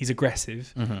 He's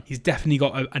aggressive. Mm-hmm. He's definitely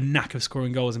got a knack of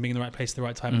scoring goals and being in the right place at the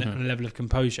right time, mm-hmm. and a level of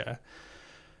composure.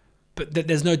 But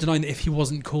there's no denying that if he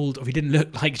wasn't called, or if he didn't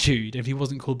look like Jude, if he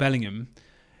wasn't called Bellingham,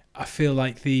 I feel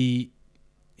like this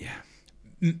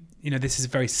is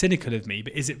very cynical of me,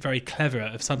 but is it very clever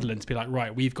of Sunderland to be like,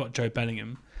 right, we've got Jobe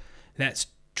Bellingham, let's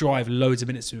drive loads of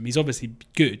minutes to him. He's obviously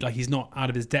good, like he's not out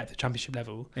of his depth at championship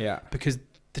level. Yeah. Because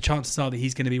the chances are that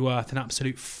he's going to be worth an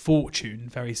absolute fortune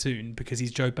very soon because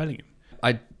he's Jobe Bellingham.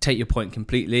 I take your point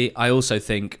completely. I also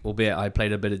think, albeit I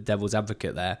played a bit of devil's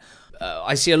advocate there,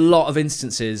 I see a lot of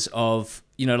instances of,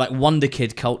 like wonder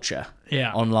kid culture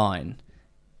online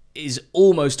is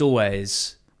almost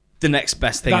always the next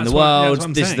best thing in the world.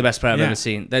 This is the best player I've ever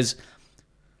seen. There's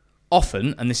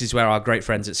often, and this is where our great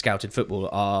friends at Scouted Football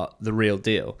are the real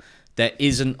deal, there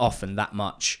isn't often that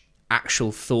much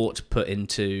actual thought put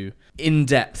into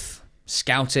in-depth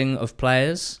scouting of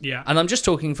players. Yeah. And I'm just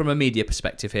talking from a media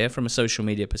perspective here, from a social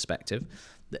media perspective.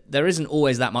 There isn't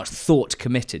always that much thought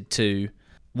committed to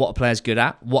what a player's good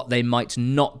at, what they might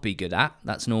not be good at.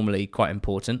 That's normally quite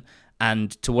important.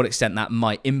 And to what extent that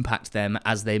might impact them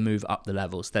as they move up the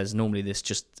levels. There's normally this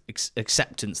just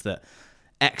acceptance that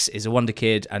X is a wonder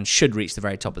kid and should reach the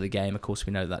very top of the game. Of course,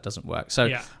 we know that doesn't work.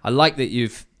 So I like that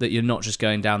you're not just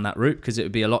going down that route, because it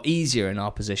would be a lot easier in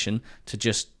our position to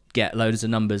just get loads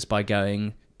of numbers by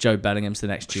going Jobe Bellingham's the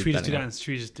next Jude Bellingham. Should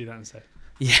we just do that instead?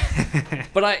 Yeah,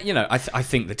 but I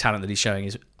think the talent that he's showing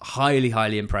is highly,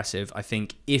 highly impressive. I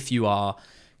think if you are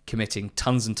committing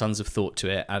tons and tons of thought to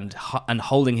it and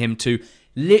holding him to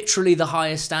literally the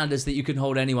highest standards that you can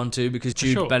hold anyone to, because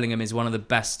Jude Bellingham is one of the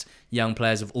best young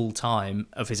players of all time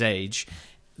of his age.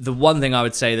 The one thing I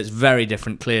would say that's very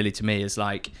different clearly to me is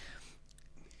like,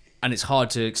 and it's hard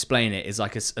to explain it, is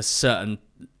like a certain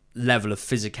level of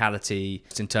physicality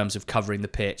in terms of covering the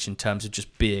pitch, in terms of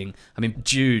just being,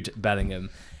 Jude Bellingham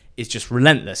is just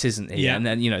relentless, isn't he? Yeah. And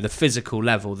then, the physical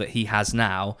level that he has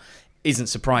now isn't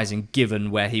surprising given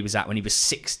where he was at when he was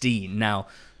 16. Now,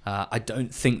 I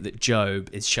don't think that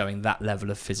Jobe is showing that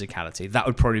level of physicality. That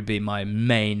would probably be my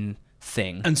main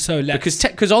thing. And so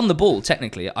because on the ball,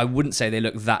 technically, I wouldn't say they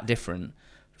look that different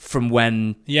from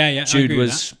when Jude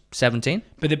was 17.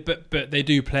 But they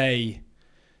do play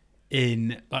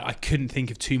in, like, I couldn't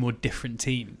think of two more different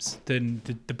teams than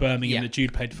the Birmingham that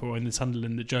Jude played for and the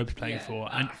Sunderland that Jobe's playing for.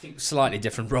 And I think slightly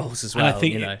different roles as well. And I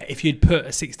think if you'd put a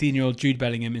 16-year-old Jude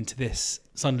Bellingham into this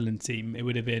Sunderland team, it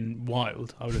would have been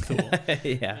wild, I would have thought.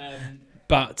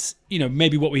 But,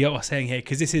 maybe what we are saying here,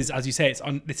 because this is, as you say,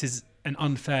 this is an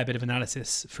unfair bit of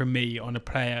analysis from me on a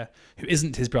player who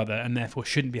isn't his brother and therefore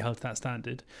shouldn't be held to that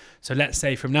standard. So let's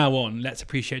say from now on, let's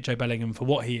appreciate Jobe Bellingham for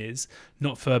what he is,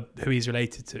 not for who he's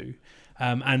related to.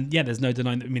 There's no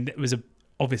denying that. It was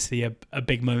obviously a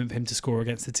big moment for him to score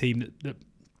against the team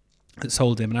that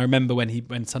sold him. And I remember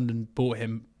when Sunderland bought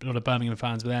him, a lot of Birmingham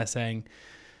fans were there saying,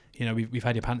 we've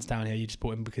had your pants down here. You just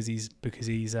bought him because he's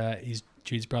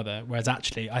Jude's brother. Whereas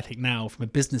actually, I think now from a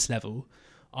business level,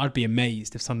 I'd be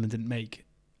amazed if Sunderland didn't make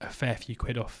a fair few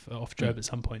quid off Jobe at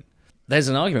some point. There's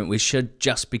an argument we should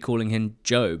just be calling him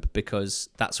Jobe because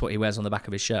that's what he wears on the back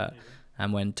of his shirt.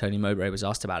 And when Tony Mowbray was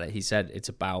asked about it, he said it's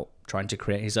about trying to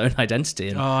create his own identity.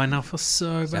 And I now feel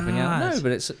so bad. No,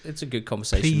 but it's a good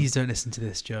conversation. Please don't listen to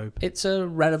this, Jobe. It's a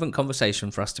relevant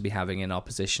conversation for us to be having in our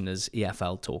position as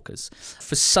EFL talkers.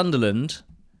 For Sunderland,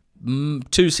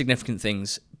 two significant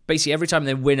things. Basically, every time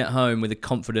they win at home with a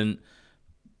confident,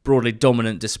 broadly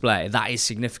dominant display, that is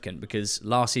significant because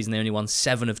last season they only won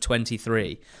 7 of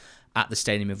 23 at the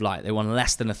Stadium of Light. They won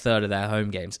less than a third of their home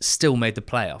games, still made the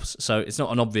playoffs. So it's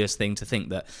not an obvious thing to think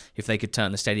that if they could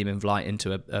turn the Stadium of Light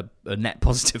into a net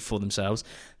positive for themselves,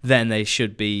 then they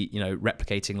should be,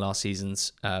 replicating last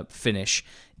season's finish,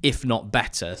 if not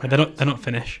better. They're not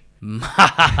finish.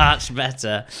 Much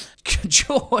better.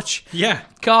 George. Yeah.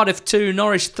 Cardiff 2,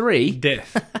 Norwich 3.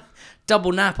 Diff.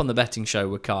 Double nap on the betting show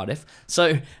with Cardiff.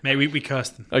 So maybe we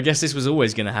cursed them. I guess this was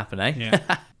always going to happen, eh?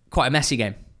 Yeah. Quite a messy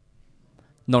game.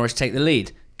 Norwich take the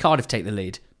lead. Cardiff take the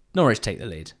lead. Norwich take the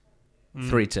lead.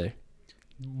 3-2.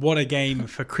 What a game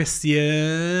for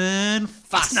Christian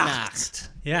Fastnacht.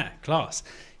 Yeah, class.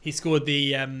 He scored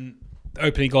the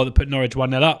opening goal that put Norwich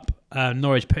 1-0 up.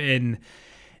 Norwich put in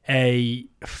a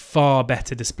far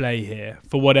better display here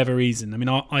for whatever reason. I mean,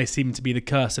 I seem to be the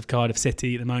curse of Cardiff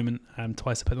City at the moment.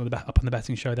 Twice I put up on the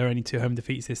betting show. There are only 2 home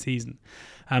defeats this season.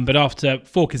 But after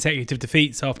 4 consecutive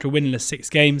defeats, after a winless 6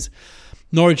 games,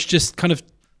 Norwich just kind of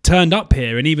turned up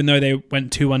here. And even though they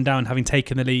went 2-1 down, having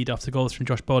taken the lead after goals from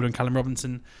Josh Bowler and Callum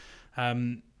Robinson,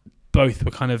 both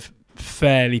were kind of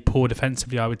fairly poor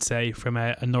defensively, I would say, from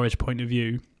a Norwich point of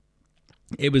view.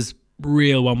 It was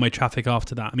real one-way traffic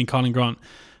after that. I mean, Carlin Grant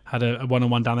had a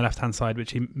one-on-one down the left-hand side,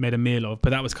 which he made a meal of,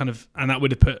 but that was kind of, and that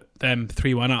would have put them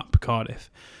 3-1 up,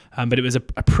 Cardiff. But it was a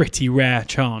pretty rare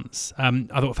chance. I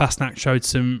thought Fastnack showed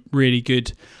some really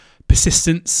good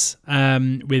persistence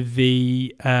with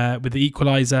the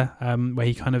equaliser, where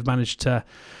he kind of managed to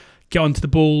get onto the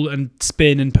ball and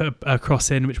spin and put a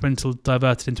cross in, which Wintle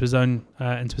diverted into his own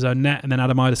net, and then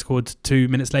Adam Ida scored 2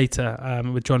 minutes later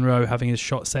with John Rowe having his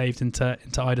shot saved into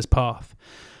Ida's path.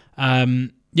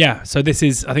 So this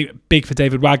is, I think, big for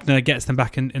David Wagner, gets them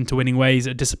back into winning ways.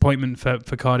 A disappointment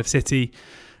for Cardiff City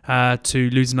to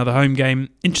lose another home game.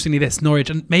 Interestingly, this Norwich,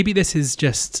 and maybe this is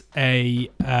just a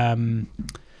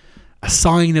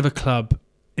sign of a club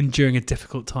enduring a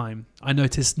difficult time. I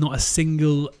noticed not a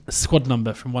single squad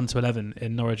number from 1 to 11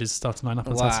 in Norwich's starting lineup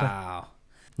on Saturday. Wow.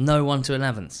 No 1 to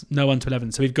 11s. No 1 to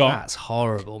 11. So we've got that's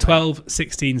horrible. 12, man.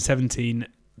 16, 17,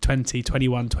 20,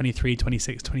 21, 23,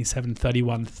 26, 27,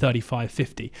 31, 35,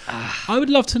 50. I would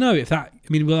love to know if that, I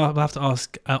mean, we'll have to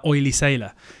ask Oily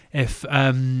Sailor if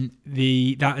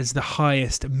that is the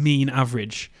highest mean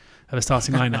average of a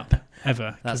starting lineup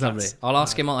ever. That's lovely. I'll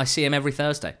ask him. I see him every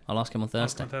Thursday. I'll ask him on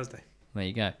Thursday. There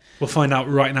you go. We'll find out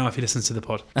right now if he listens to the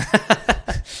pod.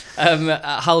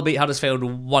 Hull beat Huddersfield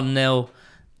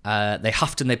 1-0. They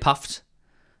huffed and they puffed.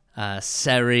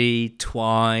 Seri,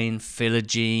 Twine,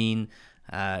 Philogene,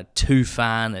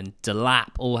 Tufan and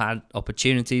Delap all had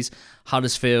opportunities.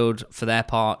 Huddersfield, for their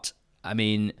part, I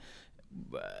mean,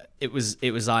 it was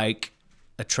like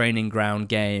a training ground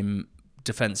game,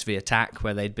 defence v attack,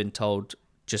 where they'd been told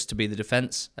just to be the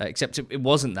defence, except it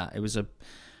wasn't that. It was a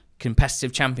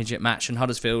competitive championship match, and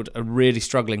Huddersfield are really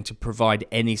struggling to provide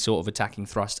any sort of attacking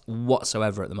thrust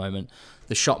whatsoever at the moment.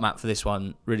 The shot map for this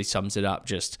one really sums it up.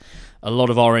 Just a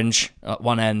lot of orange at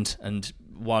one end and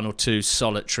 1 or 2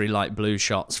 solitary light blue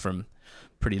shots from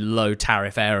pretty low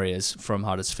tariff areas from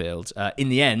Huddersfield. In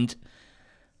the end,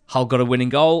 Hull got a winning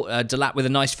goal. Delap with a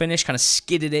nice finish, kind of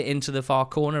skidded it into the far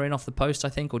corner, in off the post, I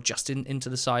think, or just into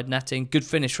the side netting. Good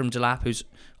finish from Delap, who's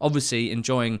obviously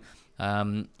enjoying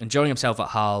himself at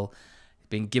Hull,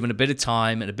 been given a bit of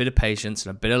time and a bit of patience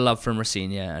and a bit of love from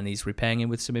Rosenior, and he's repaying him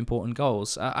with some important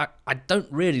goals. I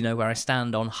don't really know where I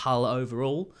stand on Hull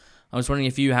overall. I was wondering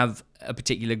if you have a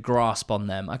particular grasp on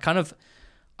them.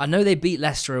 I know they beat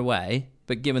Leicester away,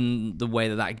 but given the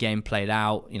way that game played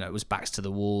out, it was backs to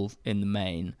the wall in the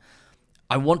main.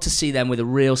 I want to see them with a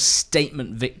real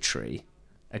statement victory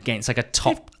against like a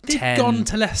top 10. They've gone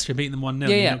to Leicester and beaten them 1-0.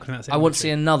 Yeah. I want to see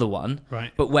another one,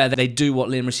 right? But where they do what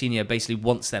Liam Rosenior basically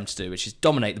wants them to do, which is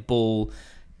dominate the ball,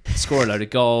 score a load of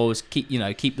goals, keep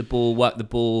the ball, work the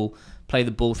ball, play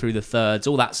the ball through the thirds,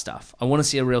 all that stuff. I want to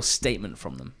see a real statement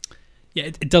from them. Yeah,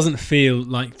 it doesn't feel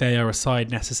like they are a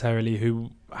side necessarily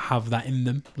who have that in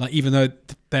them. Like, even though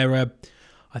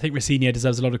I think Rosenior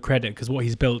deserves a lot of credit, because what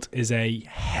he's built is a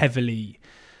heavily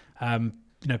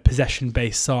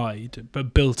possession-based side,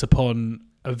 but built upon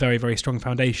a very, very strong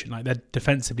foundation. Like, they're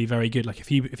defensively very good. Like,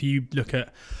 if you look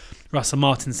at Russell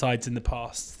Martin's sides in the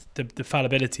past, the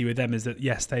fallibility with them is that,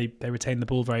 yes, they retain the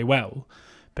ball very well,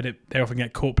 but they often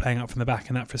get caught playing out from the back,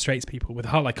 and that frustrates people. With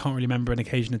Hull, I can't really remember an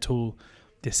occasion at all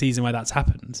this season where that's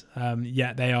happened.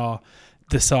 Yet they are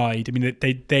the side. I mean,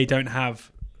 they don't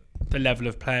have the level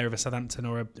of player of a Southampton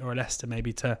or a Leicester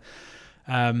maybe to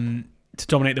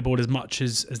dominate the board as much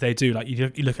as they do. Like,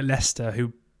 you look at Leicester,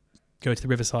 who go to the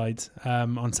Riverside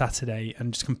on Saturday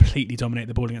and just completely dominate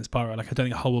the ball against Borough. Like, I don't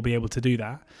think Hull will be able to do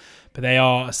that, but they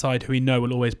are a side who we know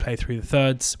will always play through the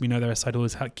thirds. We know they're a side who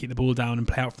always keep the ball down and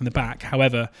play out from the back.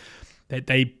 However,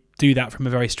 they do that from a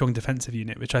very strong defensive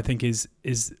unit, which I think is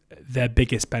their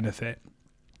biggest benefit.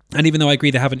 And even though I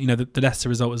agree they haven't, the Leicester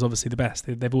result was obviously the best.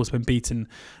 They've also been beaten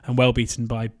and well beaten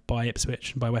by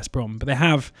Ipswich and by West Brom, but they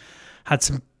have had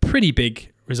some pretty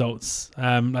big results.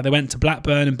 Like, they went to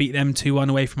Blackburn and beat them 2-1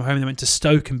 away from home. They went to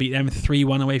Stoke and beat them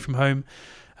 3-1 away from home.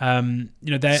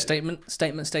 They're statement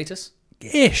status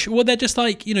ish. Well, they're just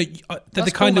like, they're that's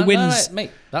the kind of wins. No,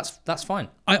 mate, that's fine.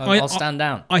 I'll stand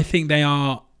down. I think they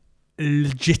are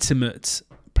legitimate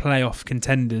playoff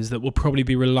contenders that will probably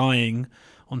be relying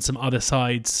on some other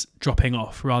sides dropping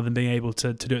off rather than being able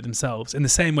to do it themselves. In the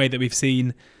same way that we've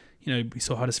seen, we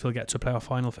saw Huddersfield get to a playoff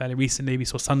final fairly recently. We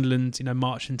saw Sunderland,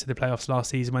 march into the playoffs last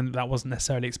season when that wasn't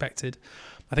necessarily expected.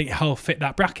 I think Hull fit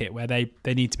that bracket where they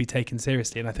need to be taken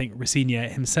seriously. And I think Rosenior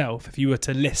himself, if you were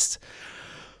to list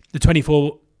the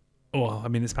 24,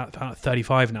 it's about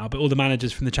 35 now, but all the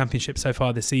managers from the Championship so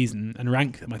far this season and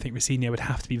rank them, I think Rosenior would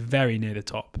have to be very near the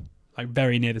top.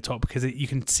 Very near the top, because you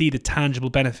can see the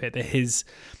tangible benefit that his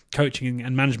coaching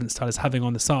and management style is having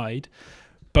on the side,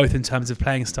 both in terms of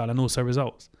playing style and also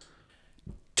results.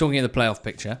 Talking of the playoff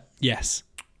picture, yes.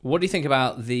 What do you think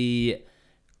about the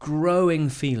growing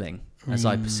feeling, as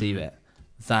I perceive it,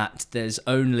 that there's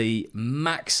only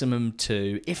maximum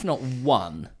 2, if not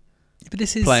 1, but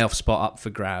this is playoff spot up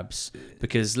for grabs?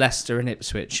 Because Leicester and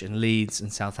Ipswich and Leeds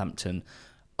and Southampton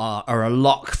are a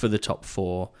lock for the top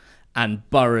 4, and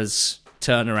Borough's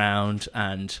turnaround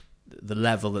and the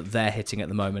level that they're hitting at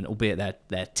the moment, albeit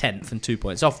they're 10th and 2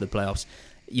 points off the playoffs,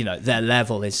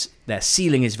 their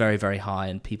ceiling is very, very high,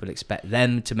 and people expect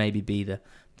them to maybe be the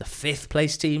 5th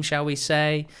place team, shall we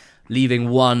say, leaving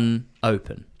 1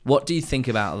 open. What do you think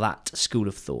about that school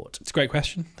of thought? It's a great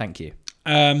question. Thank you.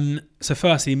 So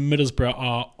firstly, Middlesbrough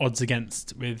are odds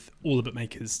against with all the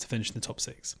bookmakers to finish in the top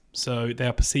 6. So they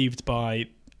are perceived by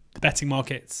the betting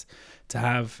markets to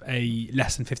have a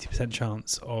less than 50%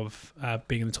 chance of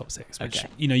being in the top 6, which,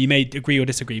 you may agree or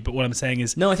disagree, but what I'm saying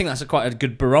is... No, I think that's quite a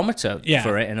good barometer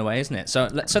for it in a way, isn't it? So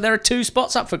there are 2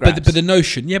 spots up for grabs. But the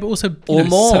notion, but also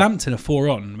more. Southampton are 4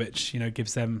 on, which,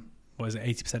 gives them,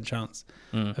 80% chance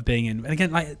of being in. And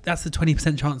again, that's the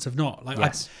 20% chance of not.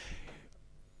 Yes.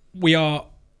 We are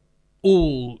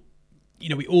all,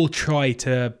 we all try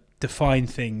to define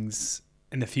things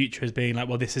in the future as being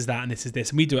this is that and this is this,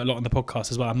 and we do it a lot on the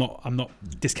podcast as well. I'm not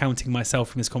discounting myself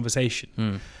from this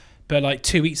conversation, but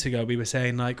 2 weeks ago we were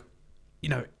saying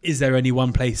is there only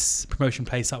one promotion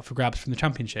place up for grabs from the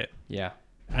Championship? Yeah,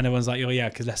 and everyone's like, oh yeah,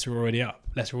 because Leicester are already up.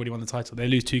 Leicester already won the title. They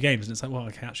lose 2 games, and it's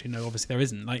actually no, obviously there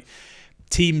isn't.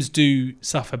 Teams do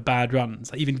suffer bad runs.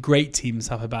 Even great teams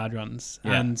suffer bad runs,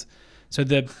 and so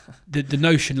the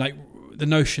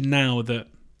notion now that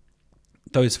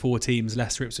those 4 teams,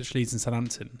 Leicester, Ipswich, Leeds and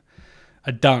Southampton,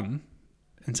 are done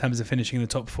in terms of finishing in the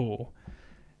top 4.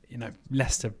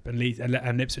 Leicester and Leeds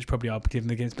and Ipswich probably are given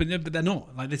the games, but they're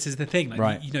not. This is the thing.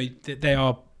 Right. They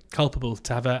are culpable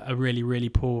to have a really, really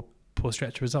poor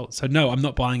stretch of results. So no, I'm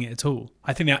not buying it at all.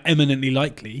 I think they are eminently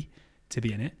likely to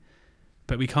be in it,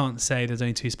 but we can't say there's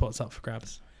only 2 spots up for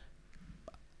grabs.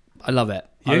 I love it.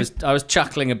 You? I was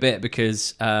chuckling a bit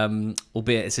because,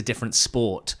 albeit it's a different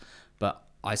sport, but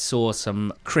I saw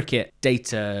some cricket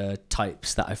data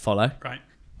types that I follow. Right.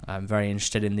 I'm very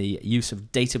interested in the use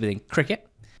of data within cricket.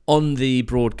 On the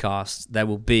broadcast, there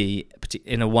will be,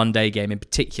 in a one-day game in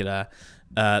particular,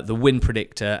 the win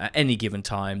predictor at any given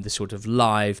time, the sort of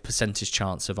live percentage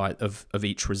chance of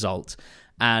each result.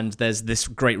 And there's this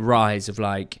great rise of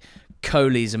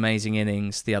Kohli's amazing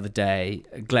innings the other day,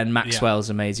 Glenn Maxwell's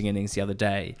amazing innings the other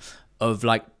day, of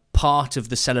part of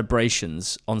the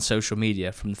celebrations on social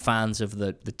media from the fans of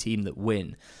the team that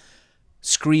win,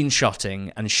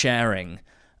 screenshotting and sharing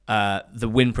the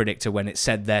win predictor when it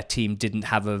said their team didn't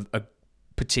have a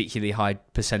particularly high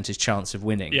percentage chance of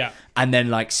winning. Yeah. And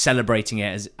then celebrating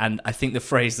it and I think the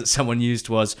phrase that someone used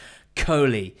was,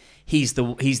 Kohli, he's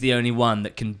the only one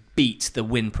that can beat the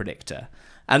win predictor.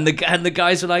 And the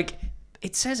guys were like,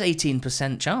 it says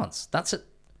 18% chance. That's a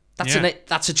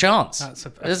chance. That's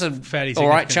a fairly all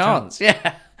right chance.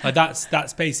 Yeah.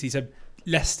 That's basically, so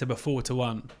Leicester were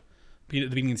 4-1 at the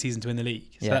beginning of the season to win the league.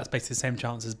 So that's basically the same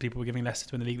chance as people were giving Leicester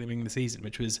to win the league at the beginning of the season,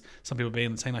 which was some people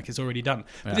being saying it's already done.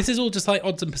 But this is all just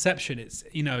odds and perception. It's,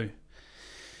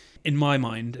 in my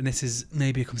mind, and this is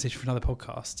maybe a conversation for another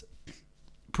podcast,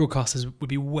 broadcasters would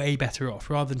be way better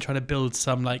off, rather than trying to build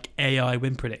some AI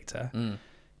win predictor,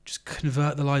 just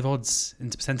convert the live odds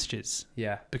into percentages.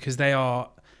 Yeah. Because they are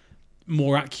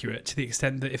more accurate, to the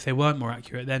extent that if they weren't more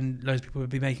accurate, then loads of people would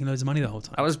be making loads of money the whole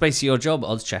time. That was basically your job,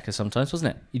 odds checker, sometimes,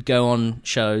 wasn't it? You'd go on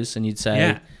shows and you'd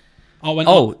say,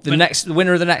 the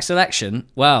winner of the next election,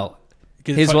 well,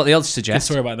 here's what the odds suggest.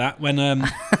 Good story about that.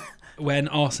 When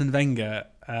Arsene Wenger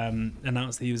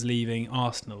announced that he was leaving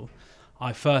Arsenal,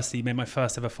 I made my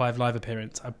first ever 5 Live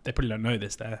appearance. They probably don't know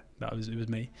this it was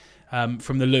me.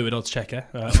 From the loo at Odds Checker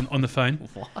on the phone.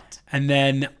 What? And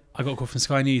then I got a call from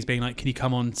Sky News being can you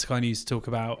come on Sky News to talk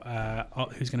about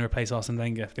who's going to replace Arsene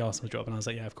Wenger for the Arsenal job? And I was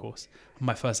like, yeah, of course.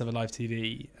 My first ever live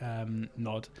TV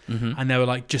nod. Mm-hmm. And they were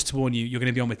like, just to warn you, you're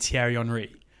going to be on with Thierry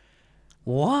Henry.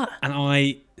 What? And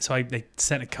they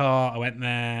sent a car, I went there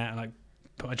and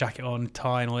put my jacket on,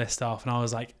 tie and all this stuff. And I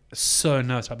was so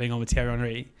nervous about being on with Thierry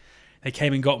Henry. they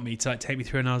came and got me to like take me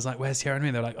through, and I was like, "Where's Thierry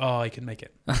Henry?" They're like, "Oh, he couldn't make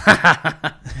it."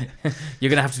 You're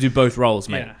gonna have to do both roles,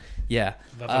 mate. Yeah.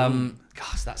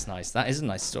 Gosh, that's nice. That is a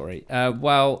nice story.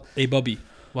 Well, hey Bobby,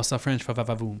 what's our French for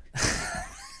vavavoom?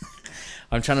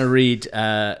 I'm trying to read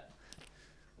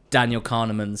Daniel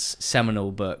Kahneman's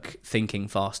seminal book, Thinking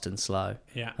Fast and Slow.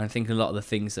 Yeah. And I think a lot of the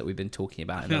things that we've been talking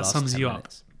about in the last 10 minutes. That sums you up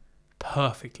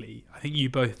perfectly. I think you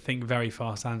both think very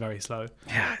fast and very slow.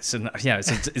 Yeah, it's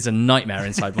a nightmare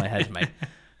inside my head, mate.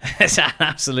 It's an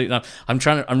absolute.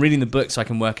 I'm reading the book so I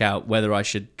can work out whether I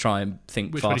should try and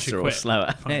think faster or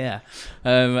slower. Yeah.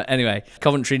 Anyway,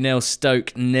 Coventry 0,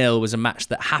 Stoke 0 was a match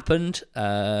that happened.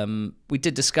 We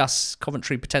did discuss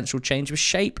Coventry potential change of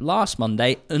shape last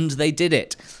Monday, and they did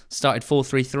it. Started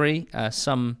 4-3-3.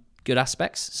 Some good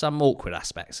aspects, some awkward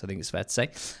aspects, I think it's fair to say.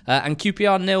 And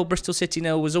QPR 0, Bristol City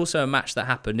 0 was also a match that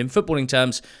happened. In footballing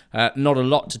terms, not a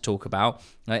lot to talk about.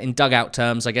 In dugout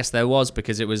terms, I guess there was,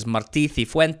 because it was Martí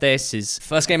Cifuentes, his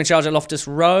first game in charge at Loftus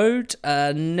Road.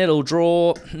 0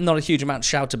 draw, not a huge amount to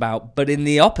shout about. But in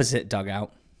the opposite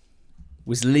dugout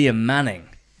was Liam Manning.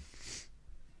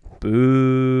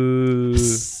 Boo.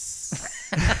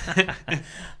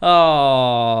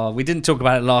 Oh, we didn't talk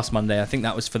about it last Monday. I think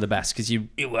that was for the best, because you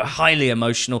were highly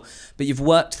emotional, but you've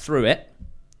worked through it,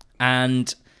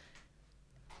 and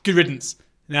good riddance.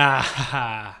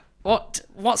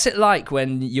 What's it like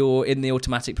when you're in the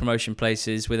automatic promotion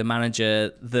places with a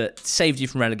manager that saved you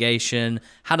from relegation,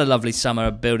 had a lovely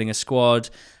summer building a squad,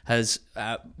 has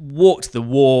walked the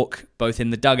walk both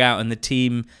in the dugout and the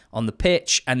team on the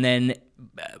pitch, and then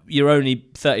you're only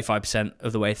 35%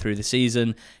 of the way through the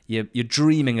season. You're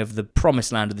dreaming of the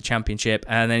promised land of the Championship,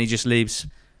 and then he just leaves.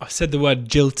 I've said the word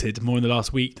jilted more in the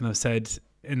last week than I've said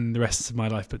in the rest of my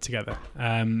life put together.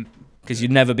 Because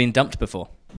you've never been dumped before.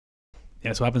 Yeah,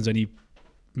 that's what happens when you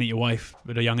meet your wife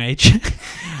at a young age.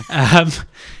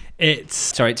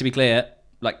 Sorry, to be clear,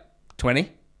 like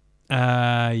 20?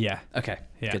 Yeah. Okay,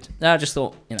 yeah. Good. No, I just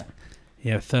thought,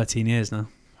 Yeah, 13 years now.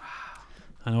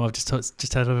 I know I've just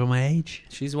told over my age.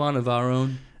 She's one of our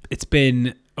own. It's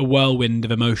been a whirlwind of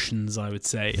emotions, I would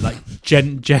say. Like,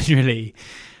 generally,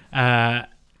 I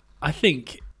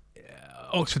think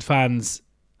Oxford fans,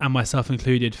 and myself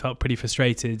included, felt pretty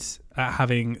frustrated at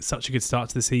having such a good start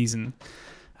to the season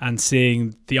and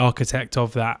seeing the architect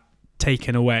of that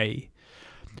taken away.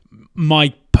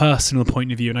 My personal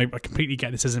point of view, and I completely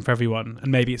get this isn't for everyone,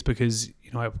 and maybe it's because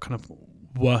I kind of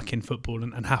work in football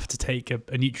and have to take a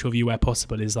neutral view where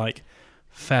possible, is like,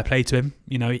 fair play to him.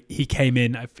 He came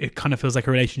in, it kind of feels like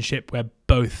a relationship where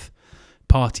both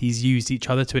parties used each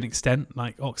other to an extent.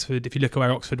 Like Oxford, if you look at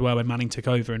where Oxford were when Manning took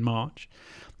over in March,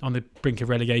 on the brink of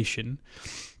relegation,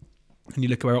 and you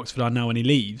look at where Oxford are now when he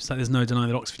leaves, like, there's no denying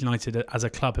that Oxford United as a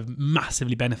club have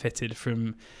massively benefited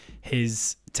from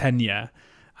his tenure.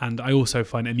 And I also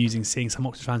find it amusing seeing some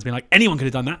Oxford fans being like, anyone could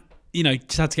have done that.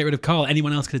 Just had to get rid of Carl.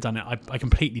 Anyone else could have done it. I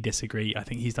completely disagree. I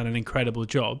think he's done an incredible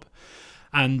job.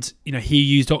 And, he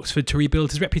used Oxford to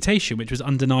rebuild his reputation, which was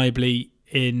undeniably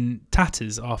in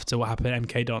tatters after what happened at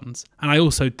MK Dons. And I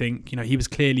also think, he was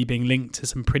clearly being linked to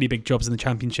some pretty big jobs in the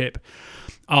Championship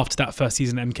after that first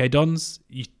season at MK Dons.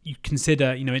 You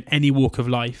consider, in any walk of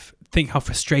life, think how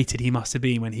frustrated he must have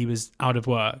been when he was out of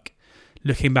work,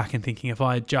 looking back and thinking, if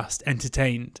I had just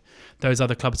entertained those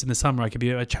other clubs in the summer, I could be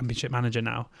a Championship manager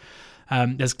now.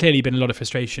 There's clearly been a lot of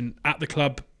frustration at the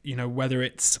club, whether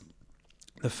it's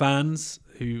the fans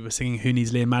who were singing Who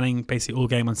Needs Liam Manning basically all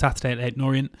game on Saturday at Leyton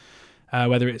Orient,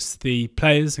 whether it's the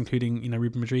players, including,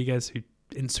 Ruben Rodriguez, who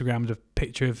Instagrammed a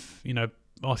picture of,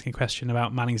 asking a question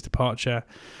about Manning's departure,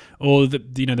 or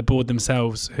the board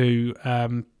themselves who,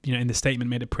 in the statement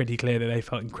made it pretty clear that they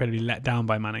felt incredibly let down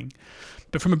by Manning.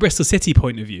 But from a Bristol City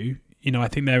point of view, I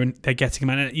think they're getting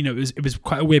him. And it was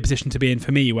quite a weird position to be in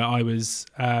for me, where I was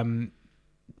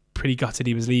pretty gutted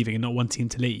he was leaving and not wanting him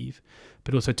to leave,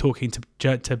 but also talking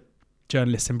to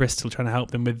journalists in Bristol, trying to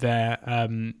help them with their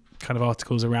kind of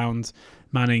articles around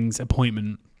Manning's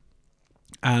appointment,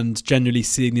 and generally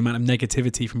seeing the amount of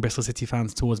negativity from Bristol City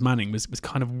fans towards Manning was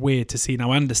kind of weird to see.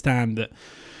 Now I understand that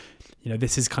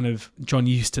this is kind of John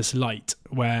Eustace light,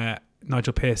 where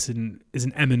Nigel Pearson is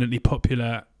an eminently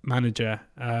popular manager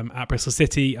at Bristol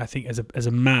City. I think as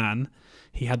a man,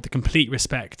 he had the complete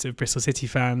respect of Bristol City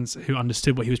fans who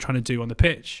understood what he was trying to do on the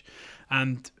pitch,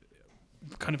 and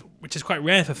kind of, which is quite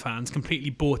rare for fans, completely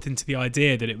bought into the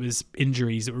idea that it was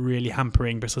injuries that were really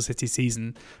hampering Bristol City's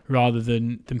season rather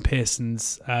than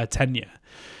Pearson's tenure.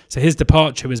 So his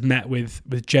departure was met with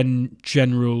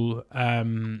general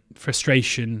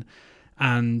frustration,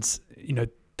 and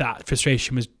that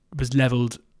frustration was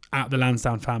levelled at the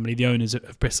Lansdowne family, the owners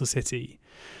of Bristol City.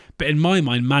 But in my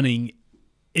mind, Manning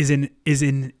is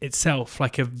in itself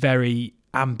like a very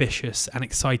ambitious and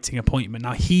exciting appointment.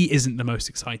 Now, he isn't the most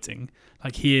exciting.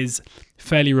 Like, he is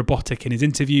fairly robotic in his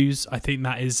interviews. I think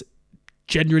that is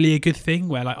generally a good thing,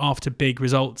 where like after big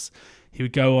results, he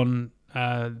would go on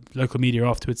local media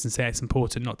afterwards and say it's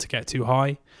important not to get too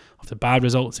high. After bad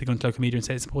results, he'd go on to local media and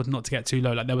say it's important not to get too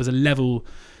low. Like, there was a level,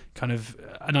 kind of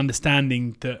an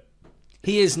understanding that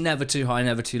he is never too high,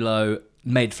 never too low,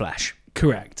 made flesh.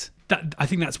 Correct. I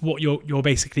think that's what you're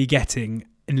basically getting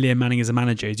in Liam Manning as a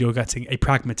manager. Is you're getting a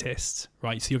pragmatist,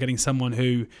 right? So you're getting someone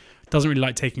who doesn't really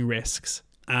like taking risks,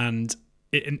 and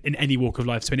in any walk of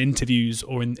life, so in interviews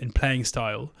or in playing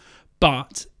style,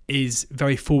 but is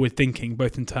very forward thinking,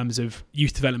 both in terms of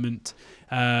youth development,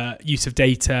 use of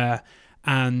data,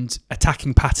 and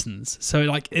attacking patterns. So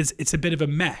like it's a bit of a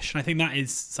mesh, and I think that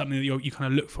is something that you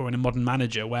kind of look for in a modern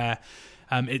manager, where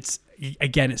it's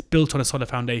built on a solid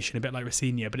foundation, a bit like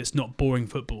Rossini, but it's not boring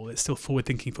football. It's still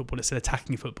forward-thinking football. It's still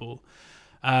attacking football.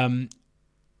 And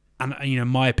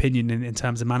my opinion in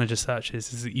terms of manager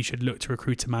searches is that you should look to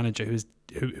recruit a manager who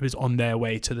is on their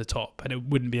way to the top. And it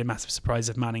wouldn't be a massive surprise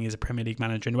if Manning is a Premier League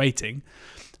manager in waiting,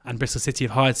 and Bristol City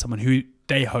have hired someone who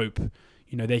they hope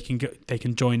they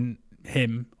can join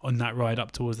him on that ride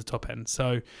up towards the top end.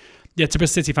 So yeah, to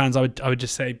Bristol City fans, I would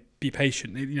just say be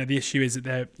patient. The issue is that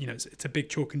they're it's a big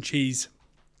chalk and cheese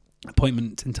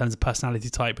appointment in terms of personality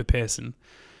type with Pearson,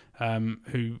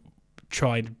 who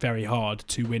tried very hard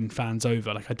to win fans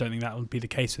over. Like, I don't think that will be the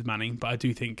case with Manning, but I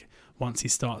do think once he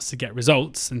starts to get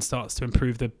results and starts to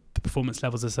improve the performance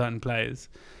levels of certain players,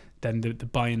 then the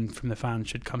buy-in from the fans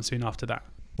should come soon after that.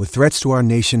 With threats to our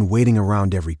nation waiting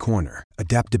around every corner,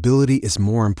 adaptability is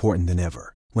more important than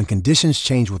ever. When conditions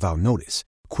change without notice,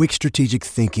 quick strategic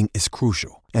thinking is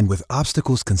crucial. And with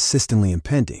obstacles consistently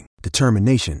impending,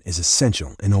 determination is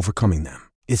essential in overcoming them.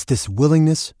 It's this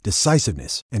willingness,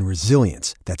 decisiveness, and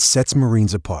resilience that sets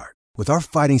Marines apart. With our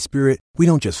fighting spirit, we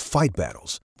don't just fight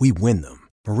battles, we win them.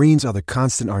 Marines are the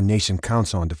constant our nation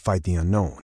counts on to fight the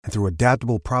unknown. And through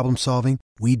adaptable problem solving,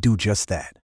 we do just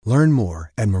that. Learn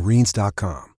more at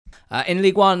marines.com. In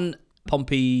League One,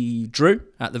 Pompey drew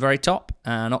at the very top,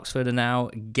 and Oxford are now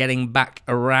getting back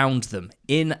around them.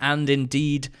 In and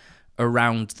indeed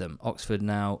around them. Oxford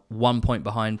now 1 point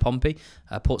behind Pompey.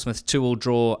 Portsmouth's 2-2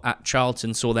 draw at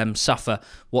Charlton saw them suffer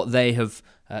what they have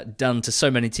done to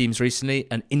so many teams recently.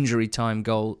 An injury time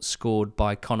goal scored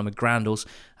by Conor McGrandles.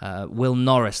 Will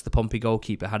Norris, the Pompey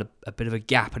goalkeeper, had a bit of a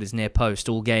gap at his near post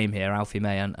all game here. Alfie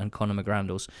May and Conor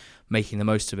McGrandles making the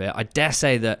most of it. I dare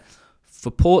say that for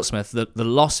Portsmouth, the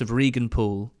loss of Regan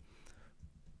Poole,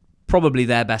 probably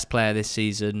their best player this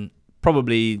season,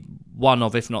 probably one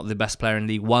of, if not the best player in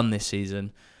League One this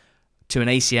season, to an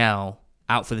ACL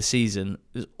out for the season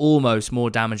is almost more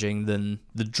damaging than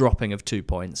the dropping of 2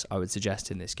 points, I would suggest,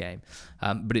 in this game.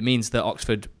 But it means that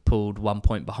Oxford pulled 1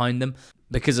 point behind them.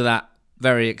 Because of that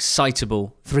very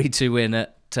excitable 3-2 win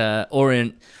at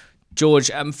Orient,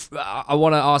 George, I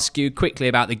want to ask you quickly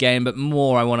about the game, but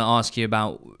more I want to ask you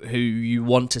about who you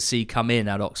want to see come in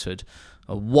at Oxford.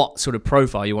 What sort of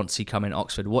profile you want to see come in at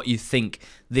Oxford, what you think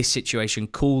this situation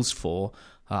calls for.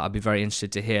 I'd be very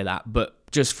interested to hear that. But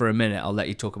just for a minute, I'll let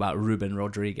you talk about Ruben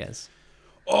Rodriguez.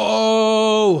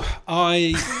 Oh,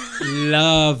 I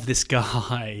love this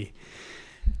guy.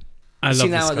 Is he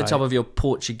now at the top of your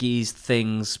Portuguese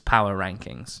things power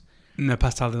rankings? No,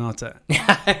 Pastel Donata.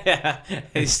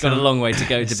 He's got a long way to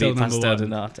go to beat Pastel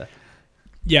Donata.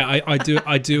 Yeah,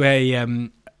 I do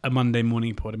a Monday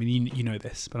morning pod. I mean, you know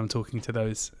this, but I'm talking to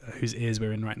those whose ears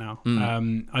we're in right now.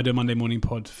 I do a Monday morning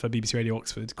pod for BBC Radio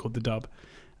Oxford called The Dub.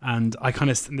 And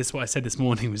this is what I said this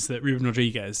morning, was that Ruben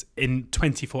Rodriguez, in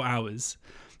 24 hours,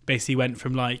 basically went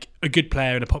from like a good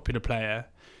player and a popular player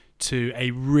to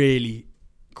a really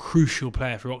crucial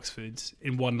player for Oxford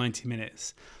in 190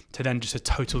 minutes, to then just a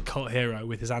total cult hero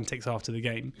with his antics after the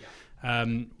game. Yeah.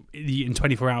 In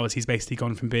 24 hours, he's basically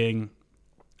gone from being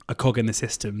a cog in the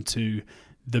system to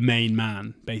the main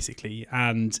man, basically.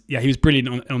 And yeah, he was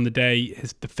brilliant on the day.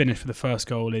 The finish for the first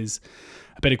goal is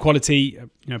a bit of quality.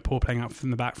 Poor playing out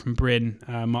from the back from Bryn.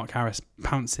 Mark Harris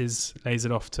pounces, lays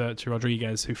it off to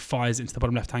Rodriguez, who fires into the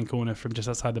bottom left-hand corner from just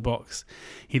outside the box.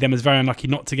 He then was very unlucky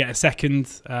not to get a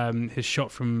second. His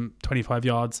shot from 25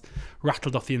 yards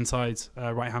rattled off the inside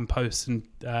right-hand post and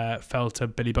fell to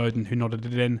Billy Bowden, who nodded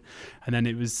it in. And then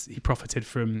he profited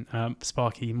from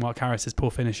Sparky Mark Harris's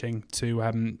poor finishing to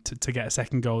get a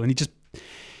second goal. And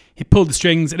he pulled the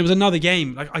strings, and it was another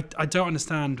game. Like I don't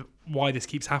understand why this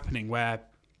keeps happening, where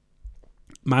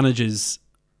managers,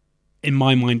 in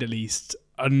my mind at least,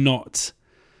 are not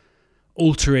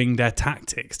altering their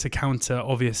tactics to counter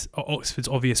Oxford's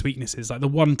obvious weaknesses. Like the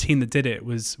one team that did it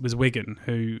was Wigan,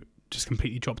 who just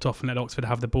completely dropped off and let Oxford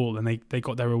have the ball, and they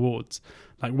got their rewards.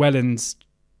 Like Wellens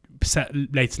set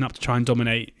Leighton up to try and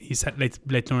dominate. He set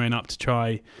Leighton up to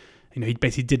try, he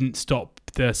basically didn't stop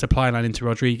the supply line into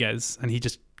Rodriguez, and he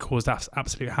just caused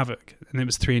absolute havoc. And it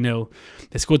was 3-0.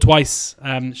 They scored twice,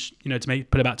 to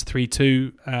put it back to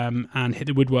 3-2, and hit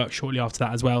the woodwork shortly after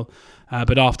that as well.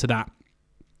 But after that,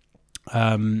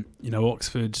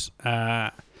 Oxford.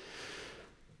 After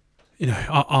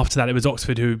that, it was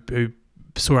Oxford who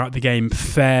saw out the game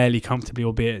fairly comfortably,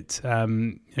 albeit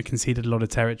conceded a lot of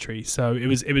territory. So it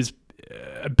was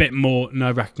a bit more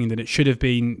nerve-wracking than it should have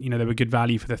been. They were good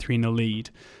value for the 3-0 lead,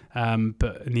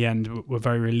 but in the end, we're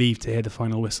very relieved to hear the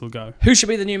final whistle go. Who should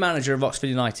be the new manager of Oxford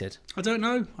United? I don't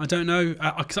know.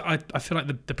 I feel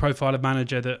like the profile of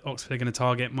manager that Oxford are going to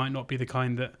target might not be the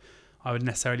kind that I would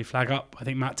necessarily flag up. I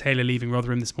think Matt Taylor leaving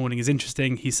Rotherham this morning is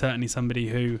interesting. He's certainly somebody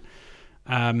who,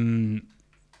 I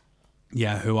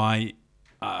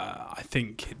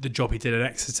think the job he did at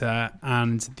Exeter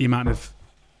and the amount of,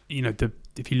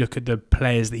 if you look at the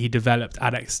players that he developed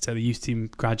at Exeter, the youth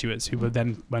team graduates who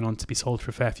then went on to be sold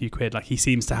for a fair few quid, like he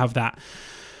seems to have that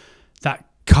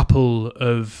couple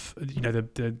of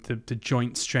the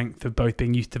joint strength of both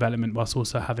being youth development whilst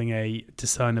also having a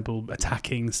discernible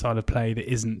attacking style of play that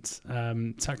isn't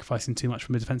sacrificing too much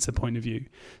from a defensive point of view.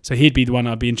 So he'd be the one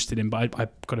I'd be interested in, but I've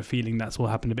got a feeling that's all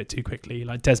happened a bit too quickly.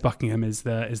 Like Des Buckingham is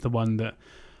the one that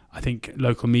I think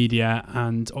local media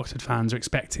and Oxford fans are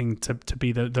expecting to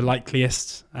be the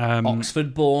likeliest.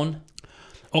 Oxford born,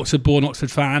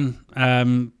 Oxford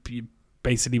fan.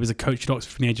 Basically was a coach at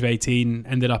Oxford from the age of 18,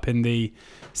 ended up in the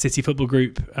City Football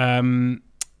Group when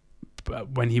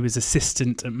he was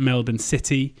assistant at Melbourne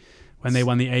City when they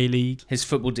won the A-League. His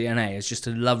football DNA is just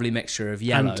a lovely mixture of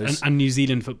yellows and New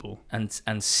Zealand football and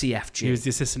CFG. He was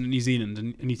the assistant at New Zealand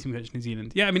and youth team coach in New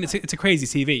Zealand. Yeah, I mean it's a crazy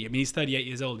CV. I mean he's 38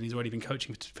 years old and he's already been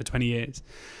coaching for 20 years.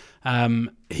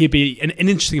 He'd be an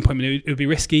interesting appointment. It would be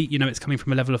risky. It's coming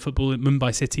from a level of football at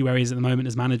Mumbai City where he is at the moment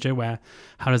as manager, where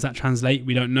how does that translate?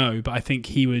 We don't know. But I think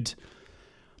he would,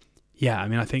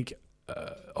 I think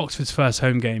Oxford's first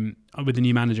home game with the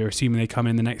new manager, assuming they come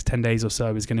in the next 10 days or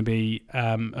so, is going to be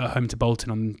at home to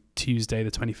Bolton on Tuesday the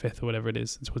 25th or whatever it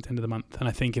is. It's towards the end of the month. And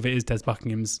I think if it is Des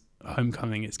Buckingham's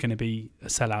homecoming, it's going to be a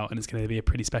sellout and it's going to be a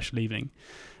pretty special evening.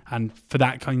 And for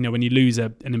that kind, when you lose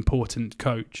an important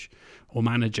coach or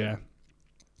manager,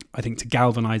 I think to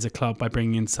galvanise a club by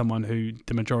bringing in someone who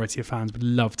the majority of fans would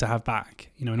love to have back,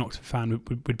 an Oxford fan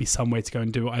would be some way to go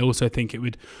and do it. I also think it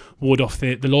would ward off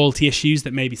the loyalty issues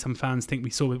that maybe some fans think we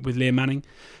saw with Liam Manning.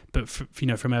 But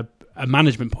from a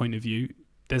management point of view,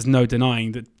 there's no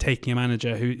denying that taking a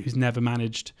manager who's never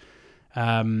managed,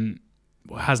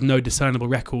 has no discernible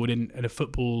record at a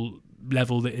football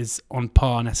level that is on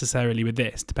par necessarily with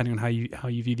this, depending on how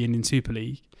you view the Indian Super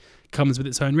League, comes with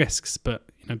its own risks. But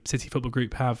City Football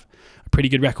Group have a pretty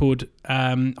good record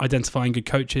identifying good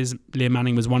coaches. Liam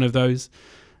Manning was one of those,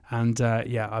 and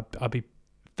I'll be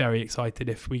very excited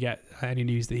if we get any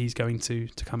news that he's going to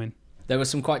come in. There were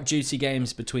some quite juicy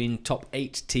games between top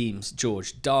 8 teams.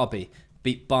 George, Derby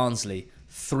beat Barnsley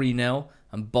 3-0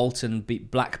 and Bolton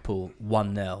beat Blackpool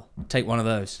 1-0. Take one of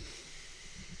those.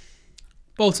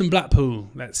 Bolton-Blackpool,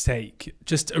 let's take.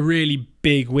 Just a really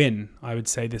big win, I would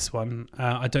say, this one.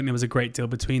 I don't think there was a great deal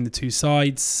between the two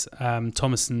sides.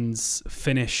 Thomason's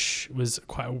finish was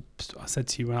I said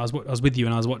to you when I was with you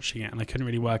when I was watching it, and I couldn't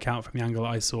really work out from the angle that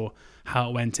I saw how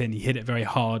it went in. He hit it very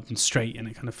hard and straight, and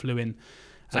it kind of flew in.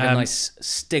 It's like a nice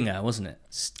stinger, wasn't it?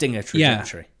 Stinger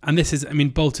trajectory. Yeah, and this is,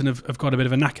 Bolton have got a bit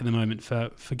of a knack at the moment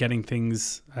for getting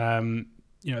things, a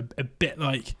bit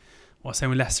like what I was saying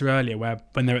with Leicester earlier, where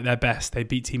when they're at their best, they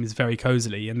beat teams very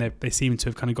cosily, and they seem to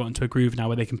have kind of got into a groove now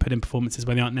where they can put in performances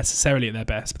where they aren't necessarily at their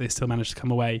best, but they still manage to come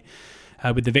away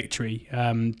with the victory.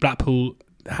 Blackpool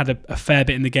had a fair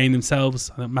bit in the game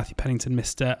themselves. I think Matthew Pennington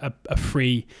missed a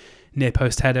free near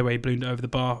post header where he ballooned it over the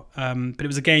bar. But it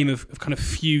was a game of kind of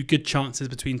few good chances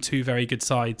between two very good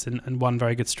sides and one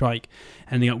very good strike,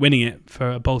 ending up winning it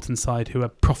for a Bolton side who are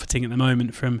profiting at the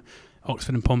moment from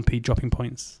Oxford and Pompey dropping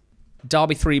points.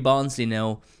 Derby 3, Barnsley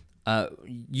 0.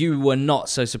 You were not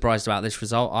so surprised about this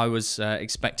result. I was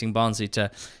expecting Barnsley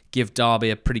to give Derby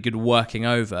a pretty good working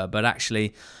over, but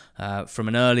actually from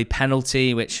an early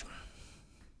penalty, which,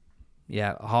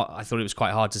 I thought it was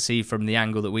quite hard to see from the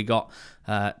angle that we got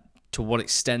to what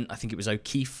extent. I think it was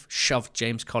O'Keefe shoved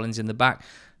James Collins in the back.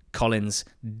 Collins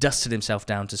dusted himself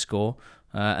down to score,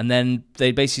 and then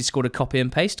they basically scored a copy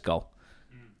and paste goal.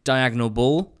 Diagonal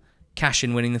ball,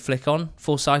 Cashin winning the flick on,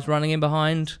 Forsyth running in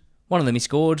behind. One of them he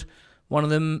scored, one of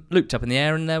them looped up in the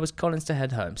air, and there was Collins to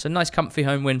head home. So nice, comfy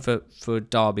home win for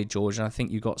Derby, George. And I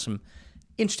think you got some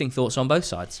interesting thoughts on both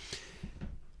sides.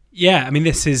 Yeah, I mean,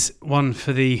 this is one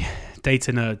for the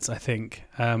data nerds, I think,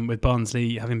 with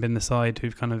Barnsley having been the side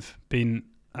who've kind of been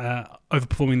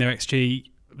overperforming their XG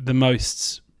the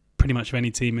most pretty much of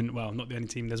any team. And well, not the only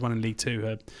team. There's one in League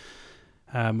Two,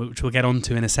 which we'll get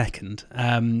onto in a second.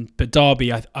 But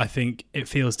Derby, I think it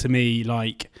feels to me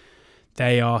like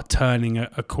they are turning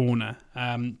a corner.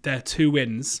 Their 2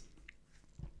 wins,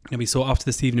 and we saw after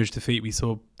the Stevenage defeat, we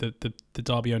saw the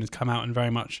Derby owners come out and very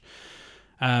much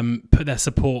put their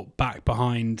support back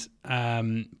behind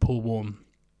Paul Warne.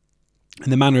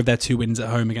 And the manner of their 2 wins at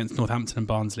home against Northampton and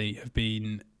Barnsley have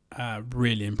been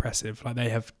really impressive. Like, they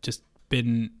have just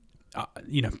been,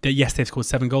 yes, they've scored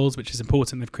 7 goals, which is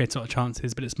important. They've created a lot of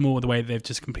chances, but it's more the way that they've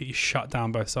just completely shut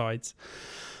down both sides.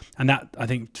 And that, I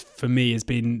think, for me, has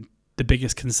been the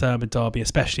biggest concern with Derby,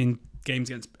 especially in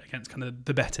games against kind of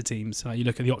the better teams. You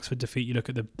look at the Oxford defeat, you look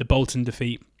at the Bolton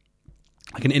defeat,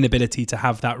 like an inability to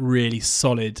have that really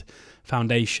solid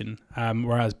foundation.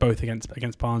 Whereas both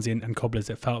against Barnsley and Cobblers,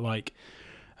 it felt like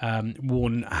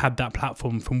Warne had that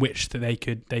platform from which that they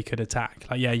could attack.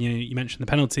 Like, yeah, you mentioned the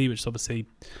penalty, which obviously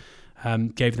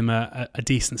gave them a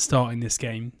decent start in this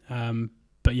game.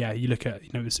 But yeah, you look at,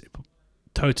 it was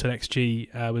total XG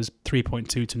was 3.2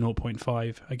 to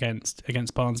 0.5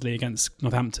 against Barnsley. Against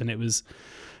Northampton, it was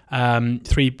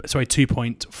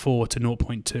 2.4 to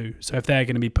 0.2. So if they're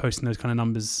going to be posting those kind of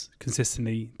numbers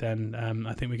consistently, then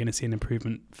I think we're going to see an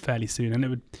improvement fairly soon, and it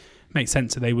would make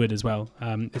sense that they would as well.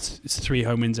 It's 3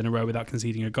 home wins in a row without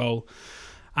conceding a goal,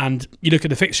 and you look at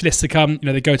the fixture list to come.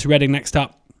 They go to Reading next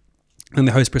up, and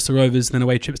they host Bristol Rovers, then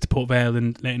away trips to Port Vale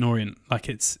and Leyton Orient. Like,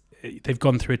 they've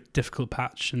gone through a difficult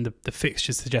patch, and the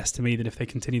fixtures suggest to me that if they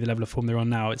continue the level of form they're on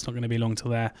now, it's not going to be long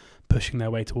till they're pushing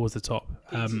their way towards the top.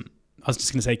 I was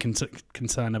just going to say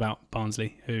concern about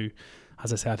Barnsley, who,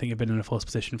 as I say, I think have been in a false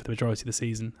position for the majority of the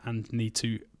season and need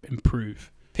to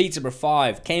improve. Peterborough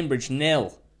 5, Cambridge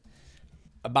 0.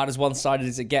 About as one-sided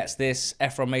as it gets, this.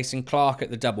 Ephron Mason-Clark at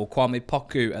the double, Kwame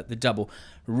Poku at the double,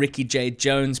 Ricky J.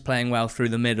 Jones playing well through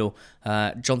the middle.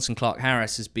 Johnson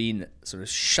Clark-Harris has been sort of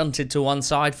shunted to one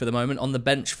side for the moment, on the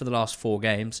bench for the last 4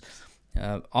 games.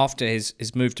 After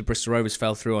his move to Bristol Rovers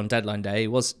fell through on deadline day,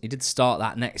 he did start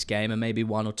that next game and maybe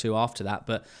 1 or 2 after that,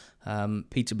 but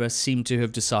Peterborough seemed to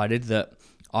have decided that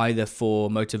either for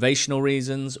motivational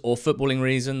reasons or footballing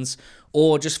reasons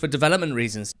or just for development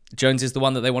reasons, Jones is the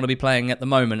one that they want to be playing at the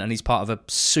moment, and he's part of a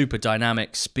super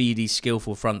dynamic, speedy,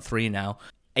 skillful front 3 now.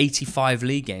 85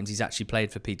 league games he's actually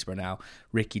played for Peterborough now.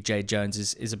 Ricky J. Jones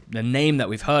is a name that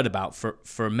we've heard about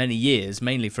for many years,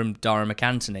 mainly from Dara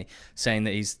McAntony, saying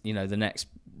that he's the next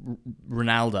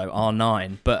Ronaldo,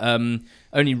 R9, but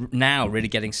only now really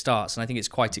getting starts, and I think it's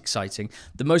quite exciting.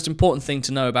 The most important thing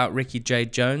to know about Ricky J.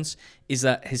 Jones is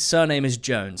that his surname is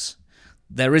Jones.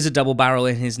 There is a double barrel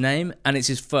in his name, and it's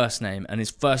his first name, and his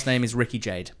first name is Ricky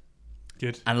Jade.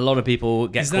 Good. And a lot of people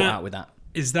get caught out with that.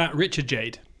 Is that Richard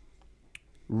Jade?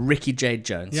 Ricky Jade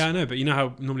Jones. Yeah, I know, but you know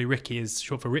how normally Ricky is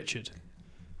short for Richard?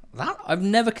 That I've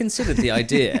never considered the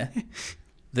idea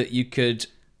that you could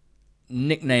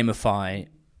nicknameify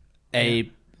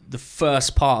the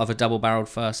first part of a double-barreled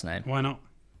first name. Why not?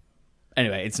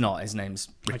 Anyway, it's not. His name's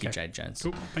Ricky Okay. J. Jones.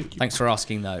 Cool, thank you. Thanks for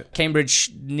asking, though.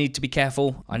 Cambridge need to be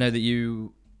careful. I know that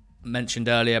you mentioned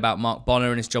earlier about Mark Bonner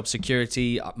and his job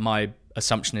security. My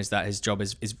assumption is that his job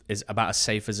is about as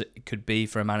safe as it could be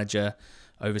for a manager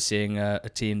overseeing a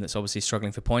team that's obviously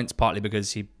struggling for points, partly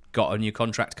because he got a new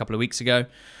contract a couple of weeks ago,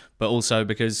 but also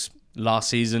because last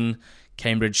season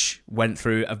Cambridge went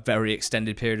through a very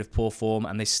extended period of poor form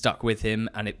and they stuck with him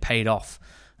and it paid off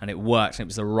and it worked and it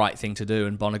was the right thing to do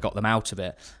and Bonner got them out of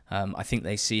it. I think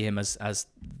they see him as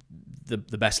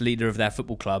the best leader of their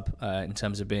football club in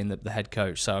terms of being the head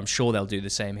coach, so I'm sure they'll do the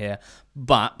same here.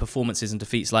 But performances and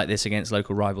defeats like this against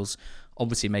local rivals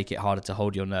obviously make it harder to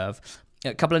hold your nerve.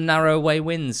 A couple of narrow away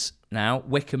wins now.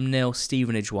 Wickham 0,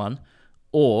 Stevenage 1,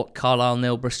 or Carlisle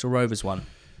 0, Bristol Rovers 1.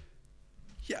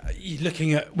 Yeah,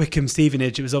 looking at Wickham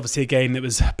Stevenage, it was obviously a game that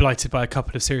was blighted by a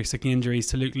couple of serious-looking injuries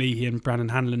to Luke Leahy and Brandon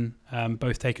Hanlon,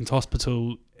 both taken to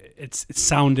hospital. It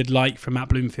sounded like from Matt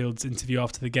Bloomfield's interview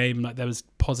after the game, like there was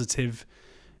positive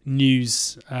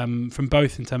news from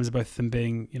both in terms of both of them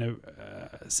being,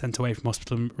 sent away from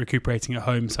hospital and recuperating at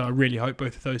home. So I really hope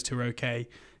both of those two are okay.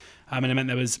 And it meant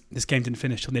this game didn't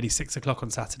finish till nearly 6 o'clock on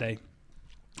Saturday.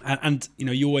 And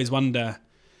you always wonder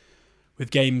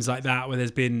with games like that where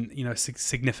there's been,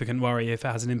 significant worry if it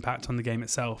has an impact on the game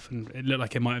itself. And it looked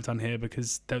like it might have done here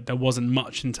because there wasn't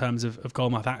much in terms of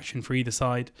goalmouth action for either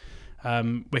side.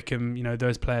 Wickham,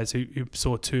 those players who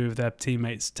saw two of their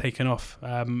teammates taken off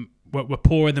were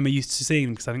poorer than we're used to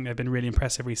seeing, because I think they've been really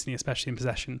impressive recently, especially in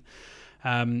possession.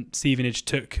 Stevenage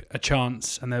took a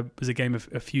chance, and there was a game of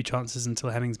a few chances until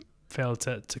Hemmings failed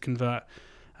to convert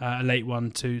a late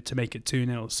one to make it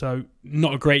 2-0. So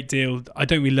not a great deal. I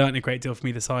don't really learn a great deal from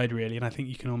either side, really, and I think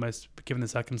you can almost, given the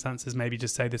circumstances, maybe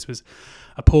just say this was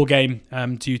a poor game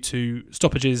due to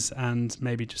stoppages and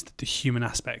maybe just the human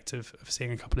aspect of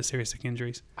seeing a couple of serious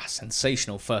injuries. A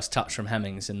sensational first touch from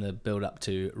Hemmings in the build-up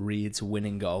to Reed's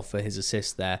winning goal for his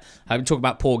assist there. I would talk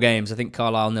about poor games. I think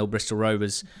Carlisle 0, Bristol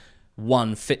Rovers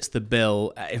 1 fits the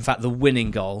bill. In fact, the winning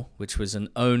goal, which was an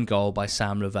own goal by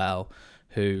Sam Lavelle,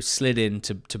 who slid in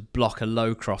to block a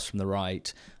low cross from the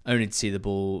right, only to see the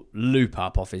ball loop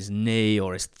up off his knee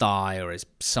or his thigh or his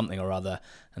something or other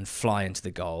and fly into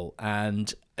the goal.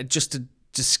 And just a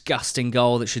disgusting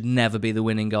goal that should never be the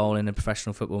winning goal in a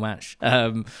professional football match.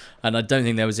 And I don't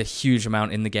think there was a huge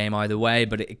amount in the game either way,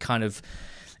 but it kind of...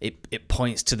 It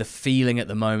points to the feeling at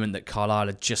the moment that Carlisle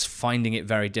are just finding it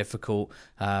very difficult,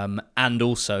 and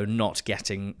also not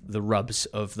getting the rubs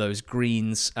of those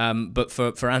greens. But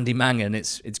for Andy Mangan,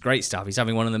 it's great stuff. He's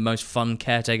having one of the most fun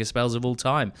caretaker spells of all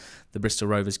time, the Bristol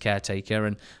Rovers caretaker.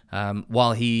 And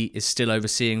while he is still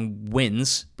overseeing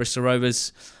wins, Bristol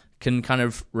Rovers can kind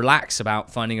of relax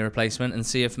about finding a replacement and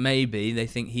see if maybe they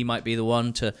think he might be the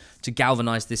one to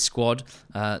galvanise this squad,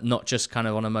 not just kind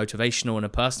of on a motivational and a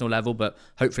personal level, but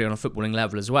hopefully on a footballing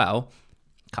level as well.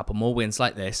 A couple more wins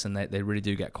like this, and they really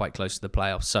do get quite close to the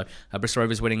playoffs. So Bristol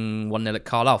Rovers winning 1-0 at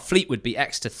Carlisle. Fleetwood beat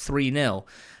Exeter 3-0.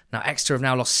 Now, Exeter have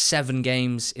now lost 7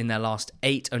 games in their last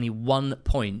 8, only 1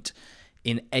 point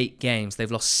in 8 games.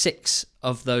 They've lost 6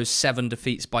 of those 7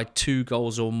 defeats by 2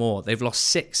 goals or more. They've lost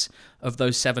 6 of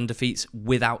those 7 defeats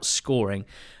without scoring.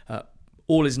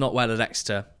 All is not well at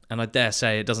Exeter, and I dare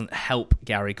say it doesn't help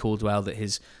Gary Caldwell that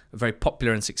his very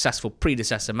popular and successful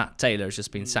predecessor, Matt Taylor, has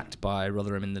just been sacked by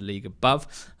Rotherham in the league above.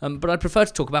 But I'd prefer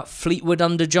to talk about Fleetwood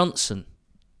under Johnson.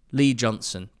 Lee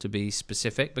Johnson, to be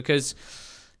specific, because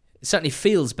it certainly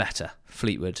feels better,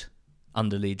 Fleetwood,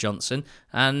 under Lee Johnson.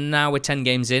 And now we're 10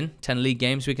 games in, 10 league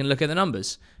games, we can look at the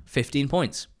numbers. 15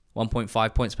 points,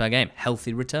 1.5 points per game.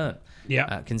 Healthy return,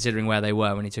 considering where they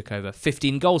were when he took over.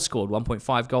 15 goals scored,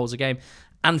 1.5 goals a game,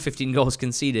 and 15 goals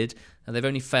conceded. And they've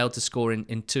only failed to score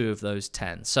in 2 of those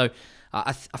 10. So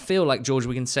I feel like, George,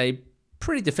 we can say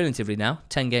pretty definitively now,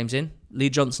 10 games in, Lee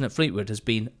Johnson at Fleetwood has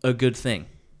been a good thing.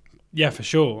 Yeah, for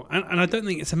sure. And I don't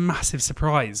think it's a massive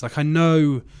surprise. Like, I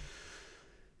know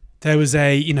there was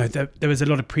there was a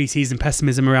lot of pre-season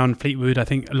pessimism around Fleetwood. I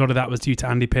think a lot of that was due to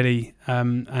Andy Pilley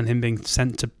and him being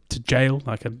sent to jail.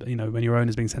 Like, when your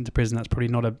owner's being sent to prison, that's probably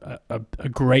not a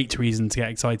great reason to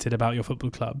get excited about your football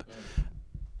club.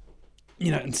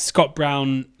 And Scott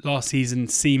Brown last season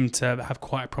seemed to have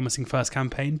quite a promising first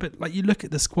campaign. But like, you look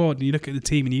at the squad and you look at the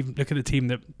team, and you even look at the team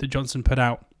that Johnson put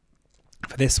out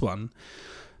for this one.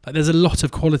 Like, there's a lot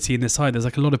of quality in this side. There's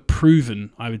like a lot of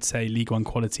proven, I would say, League One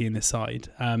quality in this side.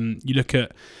 You look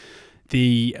at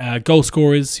the goal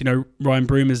scorers. Ryan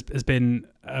Broom has been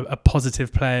a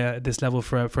positive player at this level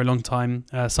for a long time.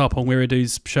 Sarpong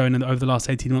Wiradu's shown over the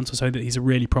last 18 months or so that he's a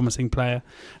really promising player.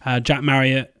 Jack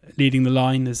Marriott leading the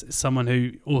line is someone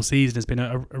who all season has been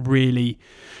a really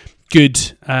good.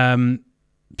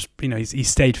 He's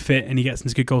stayed fit and he gets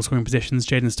into good goal scoring positions.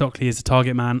 Jaden Stockley is the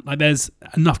target man. Like, there's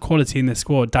enough quality in this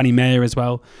squad. Danny Mayer as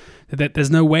well. There's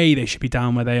no way they should be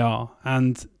down where they are.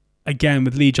 And again,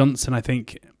 with Lee Johnson, I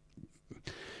think,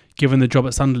 given the job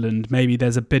at Sunderland, maybe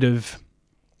there's a bit of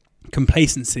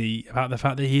complacency about the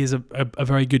fact that he is a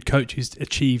very good coach who's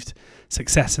achieved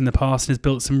success in the past and has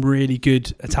built some really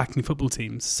good attacking football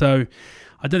teams. So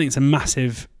I don't think it's a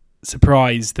massive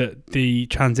surprise that the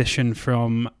transition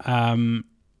from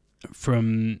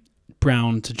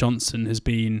Brown to Johnson has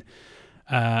been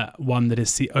one that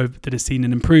has seen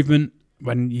an improvement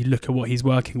when you look at what he's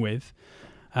working with,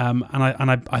 and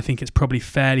I think it's probably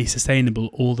fairly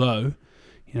sustainable. Although,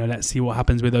 let's see what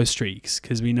happens with those streaks,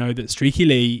 because we know that Streaky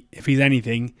Lee, if he's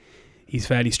anything, he's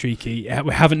fairly streaky.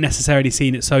 We haven't necessarily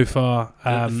seen it so far.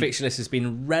 The fixture list has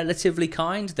been relatively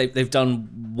kind. They've done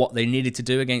what they needed to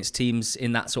do against teams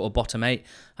in that sort of bottom 8.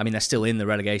 I mean, they're still in the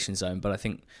relegation zone, but I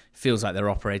think it feels like they're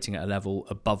operating at a level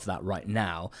above that right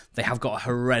now. They have got a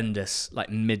horrendous,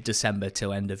 mid-December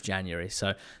till end of January,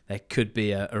 so there could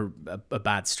be a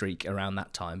bad streak around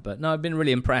that time. But no, I've been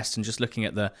really impressed, and just looking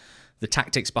at the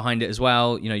tactics behind it as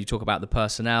well. You talk about the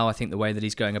personnel. I think the way that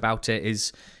he's going about it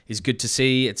is good to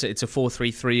see. It's a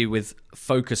 4-3-3 with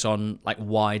focus on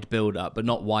wide build-up, but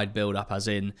not wide build-up as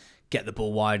in get the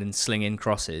ball wide and sling in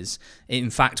crosses. In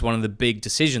fact, one of the big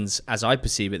decisions, as I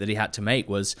perceive it, that he had to make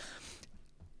was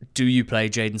do you play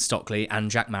Jayden Stockley and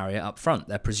Jack Marriott up front?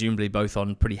 They're presumably both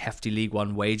on pretty hefty League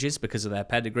One wages because of their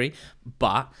pedigree,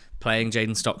 but playing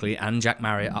Jayden Stockley and Jack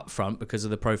Marriott up front because of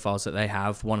the profiles that they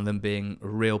have, one of them being a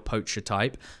real poacher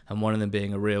type and one of them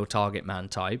being a real target man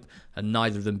type, and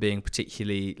neither of them being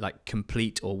particularly like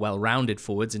complete or well-rounded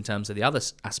forwards in terms of the other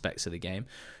aspects of the game.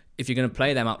 If you're going to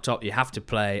play them up top, you have to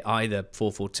play either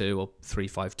 4-4-2 or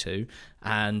 3-5-2,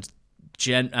 and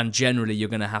generally you're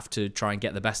going to have to try and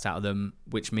get the best out of them,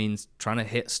 which means trying to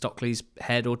hit Stockley's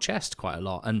head or chest quite a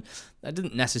lot. And that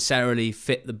didn't necessarily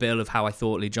fit the bill of how I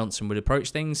thought Lee Johnson would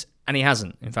approach things, and he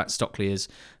hasn't. In fact, Stockley is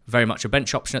very much a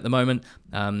bench option at the moment.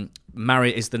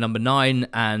 Marriott is the number 9,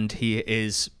 and he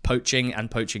is poaching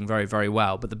very, very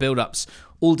well. But the build-up's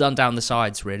all done down the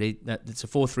sides, really. It's a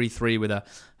 4-3-3 with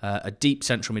a deep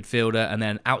central midfielder, and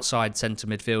then outside centre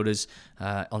midfielders.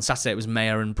 On Saturday it was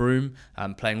Mayer and Broom,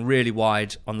 playing really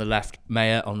wide on the left,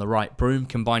 Mayer on the right, Broom,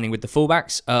 combining with the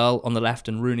fullbacks, Earl on the left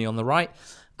and Rooney on the right.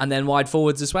 And then wide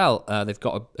forwards as well. They've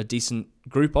got a decent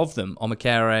group of them.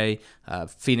 Omakere,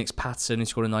 Phoenix Patterson, who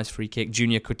scored a nice free kick,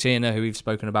 Junior Coutinho, who we've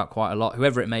spoken about quite a lot.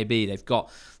 Whoever it may be, they've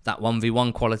got that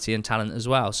 1v1 quality and talent as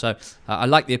well. So I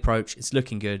like the approach. It's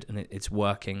looking good, and it's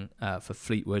working for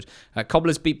Fleetwood.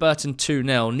 Cobblers beat Burton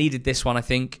 2-0. Needed this one, I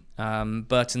think.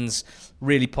 Burton's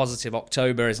really positive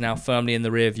October is now firmly in the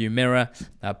rearview mirror.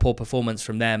 Poor performance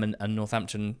from them, and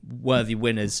Northampton worthy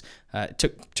winners.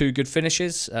 Took 2 good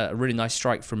finishes, a really nice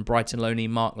strike from Brighton loanee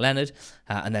Mark Leonard,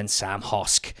 and then Sam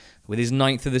Hosk with his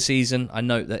 9th of the season. I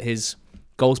note that his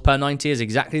goals per 90 is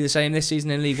exactly the same this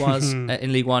season in League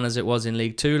One as it was in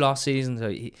League Two last season.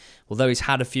 So although he's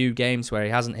had a few games where he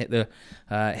hasn't hit the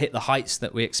heights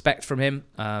that we expect from him,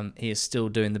 he is still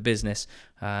doing the business.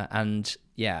 And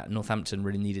yeah, Northampton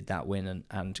really needed that win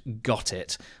and got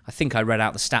it. I think I read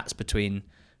out the stats between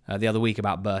the other week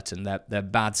about Burton, their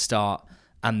bad start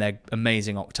and their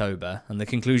amazing October, and the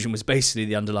conclusion was basically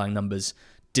the underlying numbers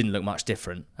didn't look much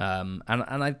different.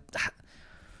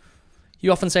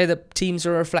 You often say that teams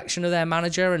are a reflection of their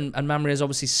manager, and Mamre is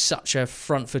obviously such a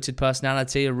front-footed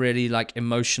personality, a really like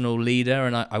emotional leader,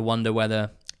 and I wonder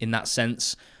whether, in that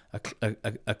sense,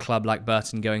 a club like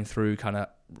Burton going through kind of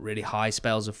really high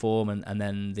spells of form, and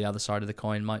then the other side of the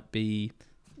coin might be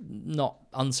not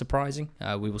unsurprising.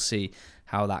 We will see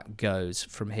how that goes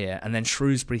from here. And then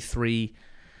Shrewsbury 3,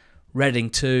 Reading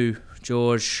 2.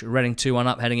 George, Reading 2-1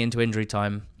 up heading into injury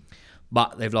time,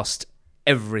 but they've lost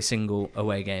every single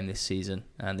away game this season,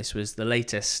 and this was the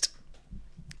latest.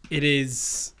 It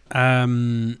is, I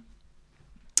mean,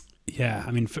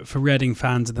 for Reading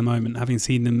fans at the moment, having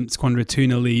seen them squander a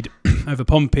 2-0 lead over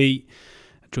Pompey,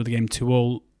 draw the game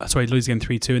 2-all, lose the game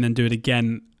 3-2, and then do it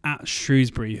again at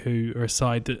Shrewsbury, who are a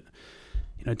side that,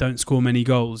 you know, don't score many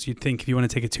goals. You'd think if you want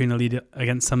to take a 2-0 lead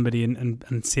against somebody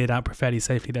and see it out fairly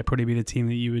safely, they'd probably be the team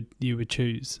that you would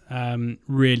choose.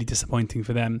 Really disappointing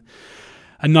for them.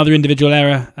 Another individual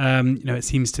error, it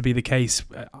seems to be the case,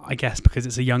 I guess, because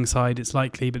it's a young side, it's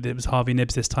likely, but it was Harvey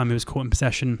Nibbs this time who was caught in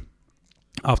possession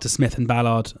after Smith and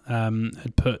Ballard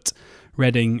had put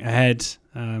Reading ahead.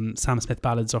 Sam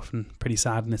Smith-Ballard's often pretty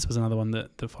sad, and this was another one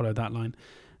that followed that line.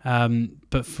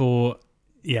 But for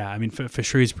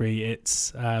Shrewsbury,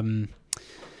 it's a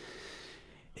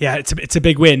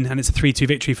big win, and it's a 3-2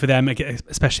 victory for them,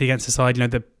 especially against a side. You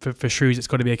know, for Shrews, it's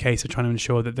got to be a case of trying to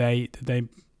ensure that they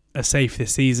are safe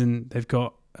this season. They've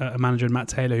got a manager in Matt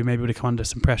Taylor who maybe would have come under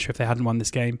some pressure if they hadn't won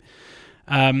this game.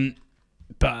 But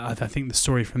I think the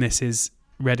story from this is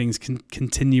Reading's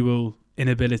continual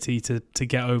inability to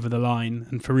get over the line.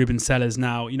 And for Ruben Sellers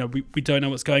now, you know, we don't know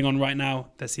what's going on right now.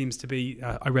 There seems to be,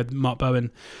 I read Mark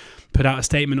Bowen put out a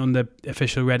statement on the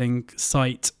official Reading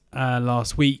site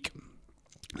last week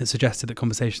that suggested that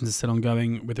conversations are still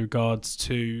ongoing with regards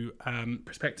to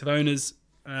prospective owners.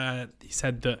 He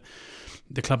said that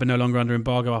the club are no longer under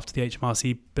embargo after the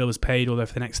HMRC bill was paid, although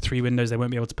for the next 3 windows they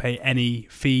won't be able to pay any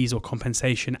fees or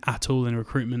compensation at all in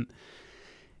recruitment.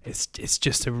 It's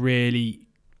just a really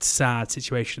sad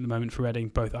situation at the moment for Reading,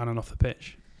 both on and off the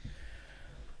pitch.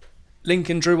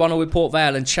 Lincoln drew 1-1 with Port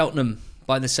Vale, and Cheltenham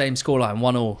by the same scoreline,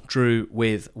 1-1 drew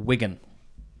with Wigan.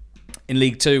 In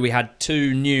League 2 we had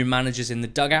 2 new managers in the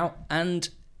dugout, and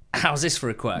how's this for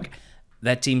a quirk?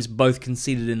 Their teams both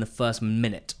conceded in the first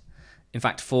minute. In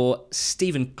fact, for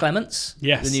Stephen Clemence,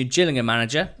 the new Gillingham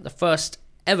manager, the first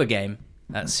ever game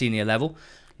at senior level,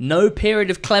 no period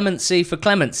of clemency for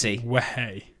Clemency.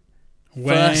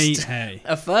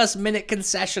 A first minute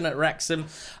concession at Wrexham.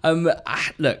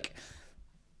 Look,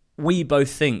 we both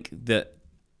think that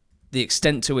the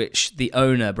extent to which the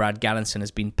owner, Brad Gallinson,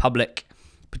 has been public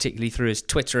particularly through his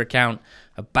Twitter account,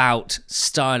 about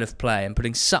style of play and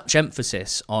putting such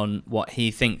emphasis on what he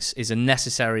thinks is a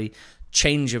necessary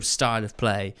change of style of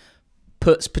play,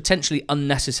 puts potentially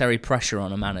unnecessary pressure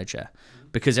on a manager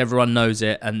because everyone knows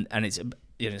it and it's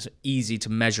it's easy to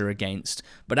measure against.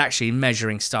 But actually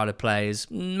measuring style of play is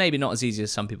maybe not as easy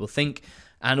as some people think.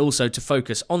 And also to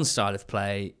focus on style of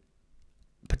play,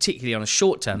 particularly on a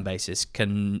short-term basis,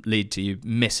 can lead to you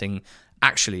missing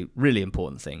actually really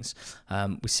important things.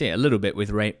 We see it a little bit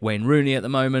with Wayne Rooney at the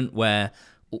moment, where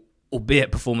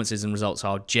albeit performances and results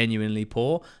are genuinely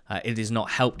poor, it is not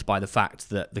helped by the fact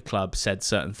that the club said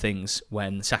certain things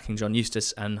when sacking John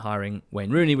Eustace and hiring Wayne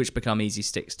Rooney, which become easy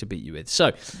sticks to beat you with.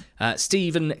 So,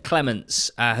 Stephen Clemence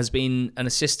has been an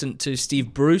assistant to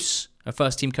Steve Bruce, a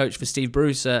first-team coach for Steve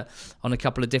Bruce on a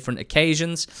couple of different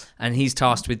occasions, and he's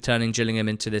tasked with turning Gillingham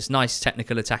into this nice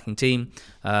technical attacking team.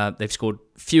 They've scored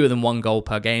fewer than 1 goal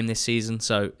per game this season,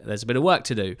 so there's a bit of work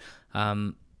to do.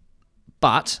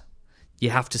 But you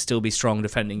have to still be strong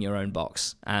defending your own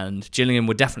box, and Gillingham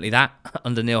were definitely that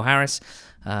under Neil Harris.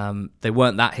 They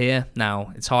weren't that here.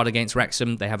 Now, it's hard against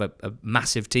Wrexham. They have a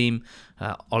massive team.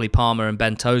 Ollie Palmer and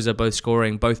Ben Tozer both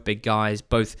scoring, both big guys,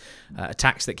 both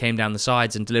attacks that came down the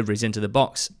sides and deliveries into the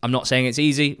box. I'm not saying it's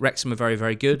easy. Wrexham are very,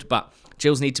 very good, but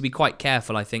Gills need to be quite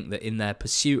careful, I think, that in their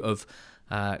pursuit of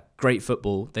great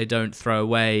football, they don't throw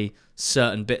away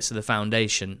certain bits of the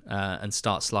foundation and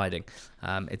start sliding.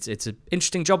 It's an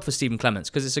interesting job for Stephen Clemence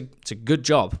because it's a good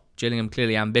job. Gillingham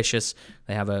clearly ambitious.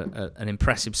 They have an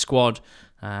impressive squad,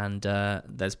 and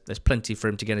there's plenty for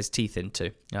him to get his teeth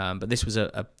into. But this was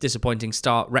a disappointing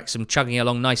start. Wrexham chugging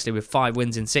along nicely with 5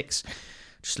 wins in 6.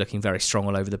 Just looking very strong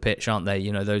all over the pitch, aren't they?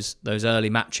 You know, those early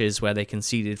matches where they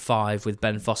conceded 5 with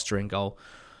Ben Foster in goal.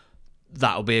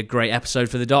 That'll be a great episode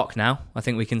for the doc now, I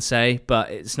think we can say,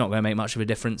 but it's not going to make much of a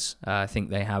difference. I think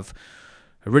they have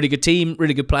a really good team,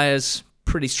 really good players,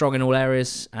 pretty strong in all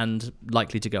areas, and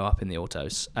likely to go up in the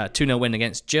autos. 2-0 win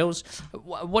against Gills.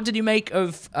 What did you make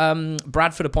of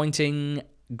Bradford appointing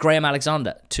Graham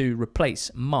Alexander to replace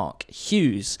Mark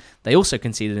Hughes? They also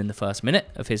conceded in the first minute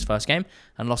of his first game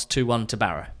and lost 2-1 to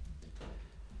Barrow.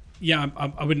 Yeah,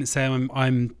 I wouldn't say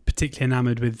I'm particularly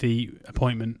enamoured with the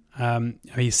appointment.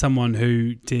 He's someone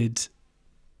who did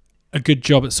a good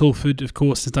job at Salford, of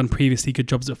course, has done previously good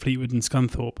jobs at Fleetwood and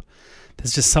Scunthorpe.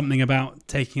 There's just something about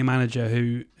taking a manager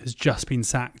who has just been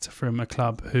sacked from a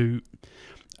club who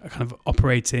are kind of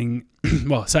operating,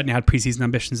 well, certainly had pre-season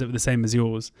ambitions that were the same as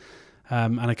yours,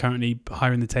 and are currently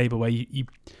higher in the table, where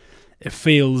it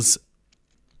feels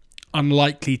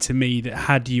unlikely to me that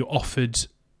had you offered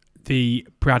the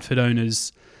Bradford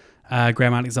owners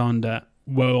Graham Alexander,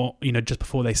 well, just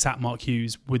before they sacked Mark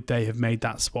Hughes, would they have made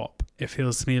that swap? It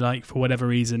feels to me like, for whatever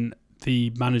reason,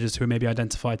 the managers who were maybe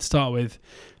identified to start with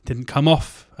didn't come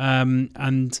off,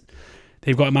 and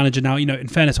they've got a manager now. In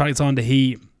fairness to Alexander,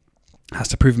 he has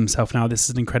to prove himself now. This is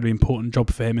an incredibly important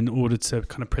job for him in order to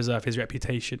kind of preserve his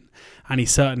reputation, and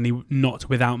he's certainly not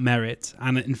without merit.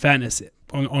 And in fairness,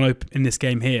 in this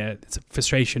game here, it's a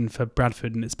frustration for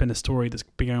Bradford, and it's been a story that's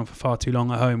been going on for far too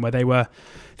long at home, where they were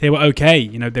okay.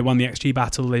 They won the XG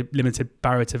battle. They limited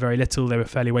Barrow to very little. They were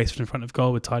fairly wasteful in front of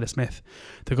goal with Tyler Smith,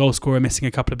 the goal scorer, missing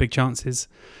a couple of big chances.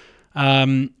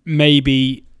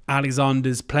 Maybe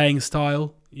Alexander's playing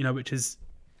style, which is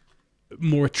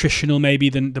more attritional maybe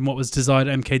than what was desired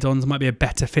at MK Dons, might be a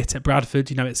better fit at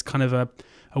Bradford. It's kind of a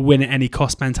win at any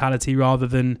cost mentality rather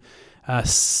than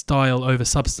style over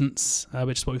substance,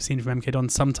 which is what we've seen from MK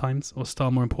Dons sometimes, or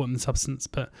style more important than substance.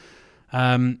 But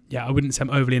I wouldn't say I'm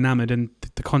overly enamoured, and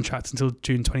the contract until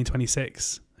June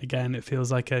 2026. Again, it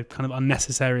feels like a kind of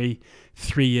unnecessary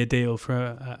 3-year deal for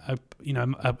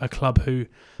a club who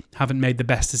haven't made the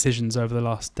best decisions over the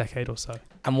last decade or so.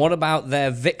 And what about their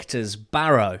victors,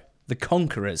 Barrow, the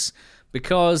Conquerors?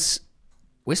 Because,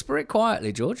 whisper it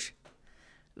quietly, George,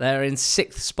 they're in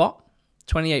 6th spot,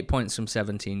 28 points from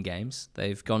 17 games.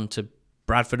 They've gone to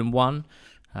Bradford and won.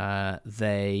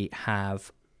 They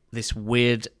have this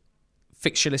weird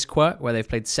fixtureless quirk where they've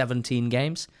played 17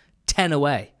 games, 10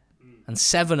 away and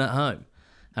 7 at home.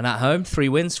 And at home, 3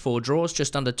 wins, 4 draws,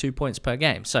 just under 2 points per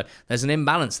game. So there's an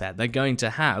imbalance there. They're going to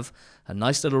have a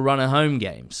nice little run of home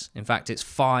games. In fact, it's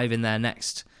 5 in their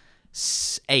next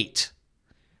 8.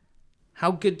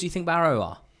 How good do you think Barrow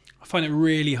are? I find it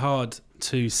really hard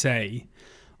to say.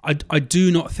 I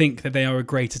do not think that they are a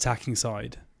great attacking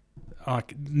side.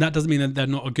 That doesn't mean that they're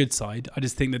not a good side. I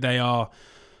just think that they are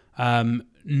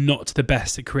not the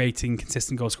best at creating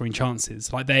consistent goal-scoring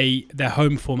chances. Like their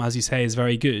home form, as you say, is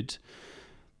very good.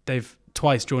 They've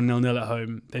twice drawn 0-0 at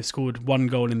home. They've scored 1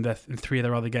 goal in 3 of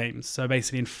their other games. So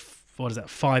basically,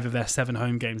 5 of their 7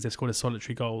 home games they've scored a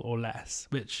solitary goal or less,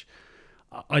 which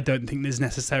I don't think there's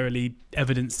necessarily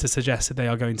evidence to suggest that they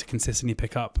are going to consistently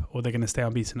pick up or they're going to stay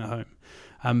unbeaten at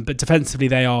home. But defensively,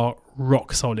 they are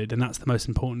rock solid, and that's the most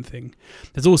important thing.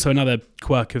 There's also another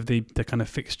quirk of the kind of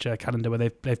fixture calendar where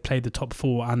they've played the top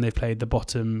 4 and they've played the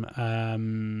bottom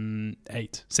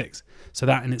 6. So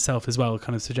that in itself as well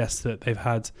kind of suggests that they've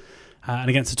had, and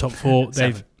against the top 4,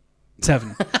 they've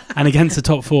 7. And against the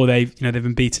top 4, they've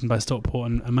been beaten by Stockport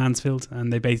and Mansfield,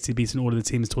 and they've basically beaten all of the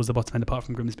teams towards the bottom end, apart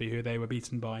from Grimsby, who they were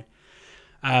beaten by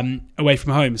away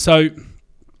from home. So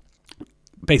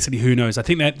basically, who knows? I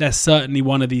think they're certainly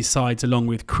one of these sides, along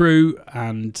with Crewe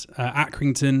and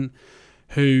Accrington,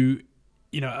 who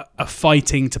are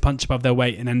fighting to punch above their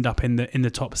weight and end up in the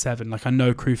top 7. Like, I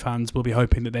know Crewe fans will be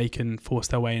hoping that they can force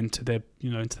their way into the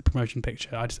promotion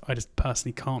picture. I just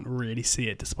personally can't really see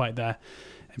it, despite their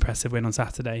impressive win on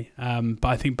Saturday. But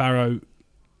I think Barrow,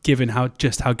 given how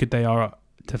good they are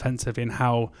defensively and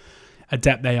how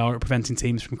adept they are at preventing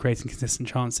teams from creating consistent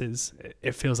chances,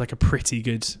 it feels like a pretty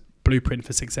good blueprint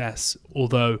for success.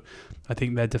 Although I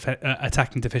think their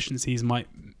attacking deficiencies might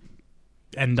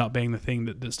end up being the thing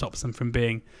that stops them from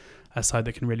being a side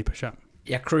that can really push up.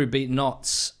 Yeah, Crewe beat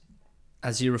Notts,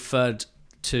 as you referred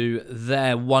to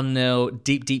there, 1-0,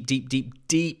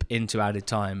 deep into added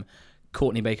time.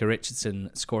 Courtney Baker-Richardson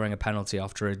scoring a penalty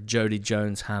after a Jody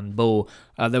Jones handball.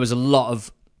 There was a lot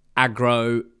of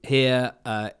aggro here.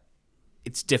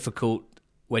 It's difficult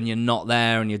when you're not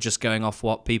there and you're just going off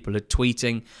what people are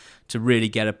tweeting to really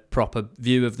get a proper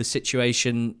view of the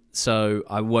situation. So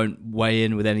I won't weigh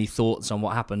in with any thoughts on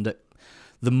what happened at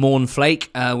the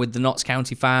Mornflake with the Notts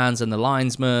County fans and the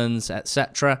linesmen,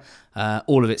 etc.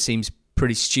 All of it seems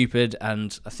pretty stupid,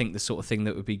 and I think the sort of thing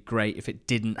that would be great if it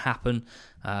didn't happen.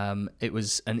 It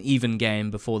was an even game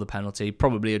before the penalty.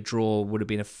 Probably a draw would have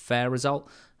been a fair result.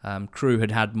 Crewe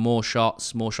had more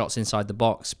shots inside the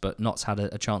box, but Notts had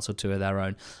a chance or two of their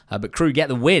own. But Crewe get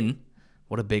the win.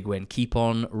 What a big win. Keep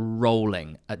on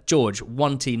rolling. George,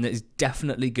 one team that is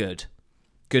definitely good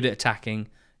at attacking,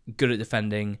 good at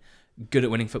defending, good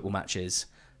at winning football matches.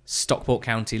 Stockport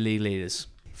County league leaders.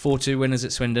 4-2 winners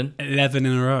at Swindon. 11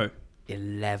 in a row.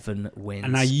 11 wins.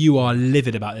 And now you are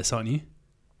livid about this, aren't you?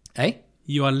 Eh?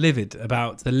 You are livid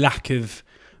about the lack of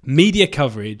media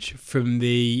coverage from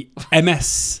the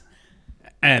MSM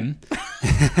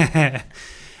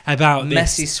about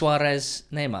Messi, this. Suarez,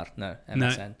 Neymar. No,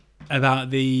 MSN. No, about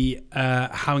the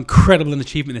how incredible an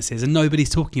achievement this is, and nobody's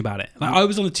talking about it. Like, I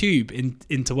was on the tube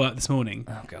into work this morning.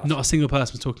 Oh, God. Not a single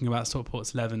person was talking about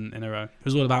Stockport's 11 in a row. It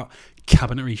was all about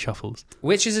cabinet reshuffles.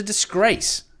 Which is a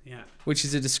disgrace. Yeah. Which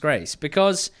is a disgrace,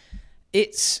 because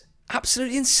it's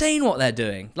absolutely insane what they're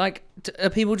doing. Like, are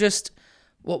people just...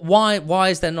 Why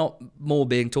is there not more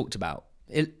being talked about?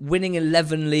 Winning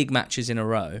 11 league matches in a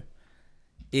row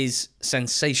is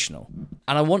sensational.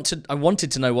 And I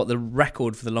wanted to know what the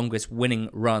record for the longest winning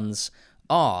runs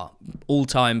are, all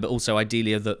time, but also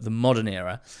ideally of the modern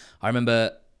era. I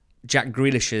remember Jack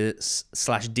Grealish's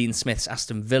 / Dean Smith's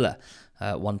Aston Villa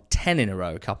won 10 in a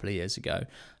row a couple of years ago.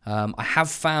 I have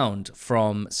found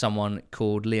from someone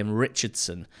called Liam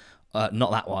Richardson, not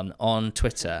that one, on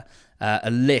Twitter,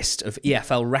 a list of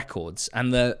EFL records,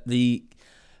 and the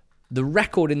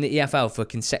record in the EFL for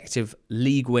consecutive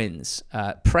league wins,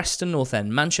 Preston North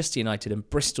End, Manchester United and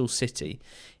Bristol City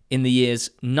in the years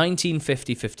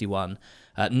 1950-51,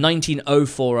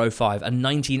 1904-05 and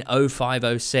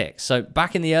 1905-06. So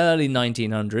back in the early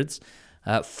 1900s,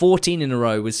 14 in a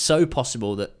row was so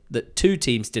possible that 2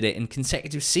 teams did it in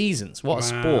consecutive seasons. What a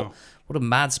sport. What a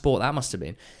mad sport that must have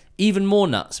been. Even more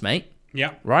nuts, mate.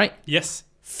 Yeah. Right? Yes.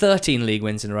 13 league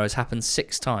wins in a row has happened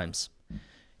 6 times.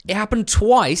 It happened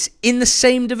twice in the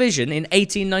same division in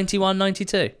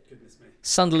 1891-92. Goodness me.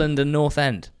 Sunderland and North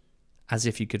End, as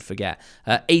if you could forget.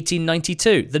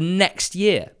 1892, the next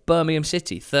year, Birmingham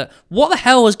City. What the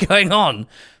hell was going on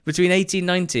between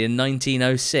 1890 and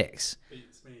 1906?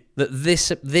 That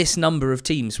this number of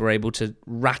teams were able to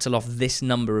rattle off this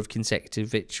number of consecutive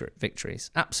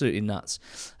victories. Absolutely nuts.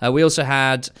 We also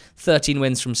had 13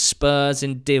 wins from Spurs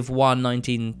in Div 1,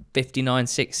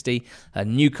 1959-60,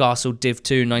 Newcastle Div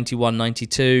 2,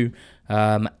 91-92,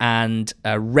 and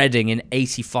Reading in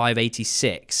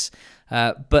 85-86.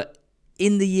 But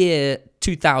in the year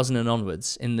 2000 and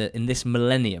onwards, in this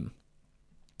millennium,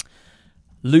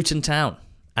 Luton Town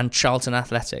and Charlton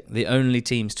Athletic, the only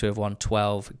teams to have won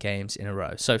 12 games in a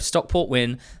row. So if Stockport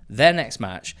win their next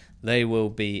match, they will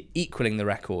be equaling the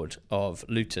record of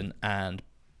Luton and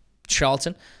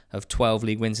Charlton of 12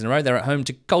 league wins in a row. They're at home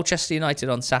to Colchester United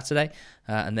on Saturday,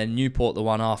 and then Newport the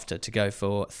one after to go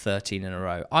for 13 in a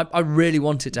row. I really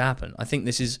want it to happen. I think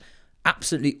this is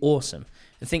absolutely awesome.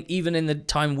 I think even in the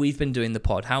time we've been doing the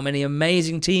pod, how many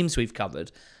amazing teams we've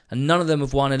covered, and none of them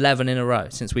have won 11 in a row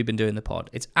since we've been doing the pod.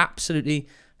 It's absolutely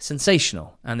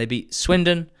sensational. And they beat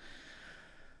Swindon.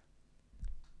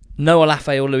 No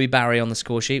Olafe or Louis Barry on the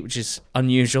score sheet, which is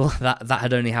unusual. That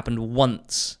had only happened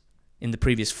once in the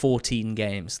previous 14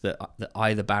 games that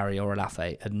either Barry or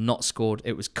Olafe had not scored.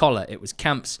 It was Collar, it was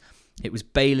Camps, it was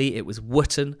Bailey, it was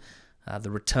Wootton.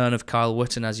 The return of Kyle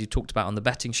Wootton, as you talked about on the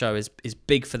betting show, is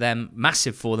big for them,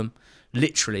 massive for them,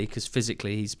 literally, because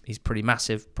physically he's pretty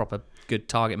massive, proper good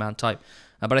target man type.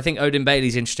 But I think Odin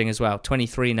Bailey's interesting as well.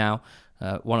 23 now,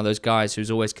 one of those guys who's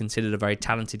always considered a very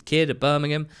talented kid at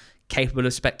Birmingham, capable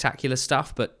of spectacular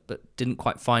stuff, but didn't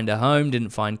quite find a home, didn't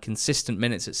find consistent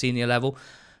minutes at senior level.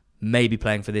 Maybe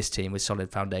playing for this team with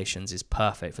solid foundations is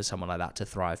perfect for someone like that to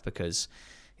thrive, because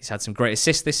he's had some great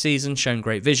assists this season, shown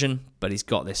great vision, but he's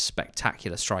got this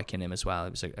spectacular strike in him as well.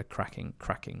 It was a cracking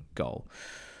goal.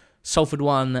 Salford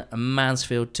 1,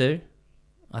 Mansfield 2.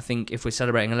 I think if we're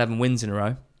celebrating 11 wins in a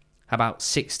row, how about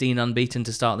 16 unbeaten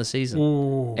to start the season?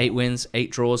 Ooh. 8 wins, 8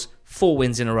 draws, 4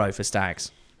 wins in a row for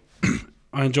Stags.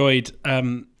 I enjoyed,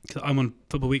 because I'm on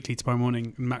Football Weekly tomorrow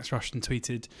morning, and Max Rushton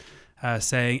tweeted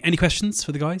saying, any questions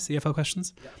for the guys, EFL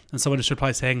questions? Yeah. And someone just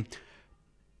replied saying,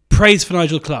 praise for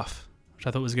Nigel Clough, which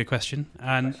I thought was a good question.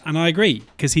 And I agree,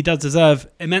 because he does deserve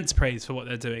immense praise for what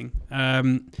they're doing.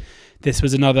 This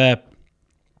was another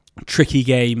tricky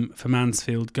game for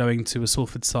Mansfield, going to a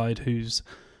Salford side whose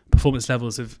performance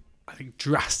levels have, I think,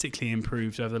 drastically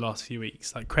improved over the last few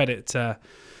weeks. Like, credit to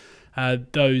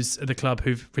those at the club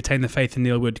who've retained the faith in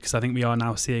Neil Wood, because I think we are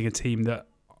now seeing a team that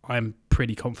I'm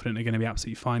pretty confident are going to be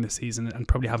absolutely fine this season and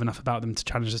probably have enough about them to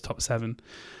challenge the top 7.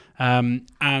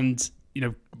 And, you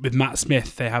know, with Matt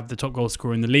Smith, they have the top goal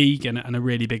scorer in the league and a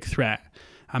really big threat.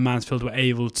 And Mansfield were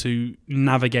able to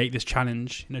navigate this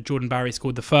challenge. You know, Jordan Barry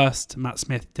scored the first. Matt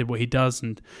Smith did what he does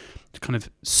and kind of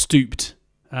stooped.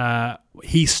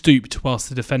 He stooped whilst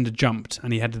the defender jumped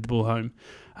and he headed the ball home.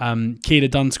 Keeler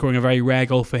Dunn scoring a very rare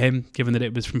goal for him, given that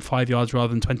it was from 5 yards rather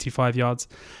than 25 yards.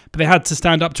 But they had to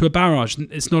stand up to a barrage.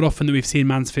 It's not often that we've seen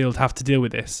Mansfield have to deal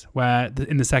with this, where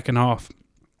in the second half,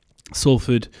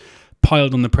 Salford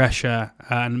piled on the pressure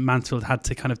and Mansfield had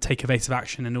to kind of take evasive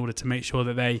action in order to make sure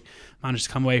that they managed to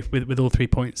come away with all 3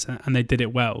 points, and they did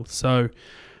it well. So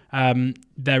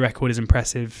their record is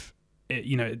impressive.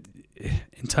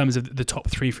 In terms of the top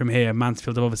 3 from here,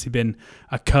 Mansfield have obviously been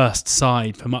a cursed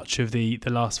side for much of the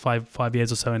last five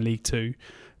years or so in League 2,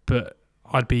 but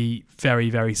I'd be very,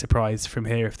 very surprised from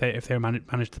here if they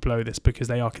manage to blow this, because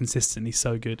they are consistently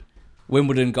so good.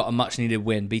 Wimbledon got a much needed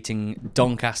win, beating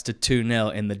Doncaster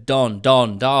 2-0 in the Don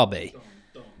derby.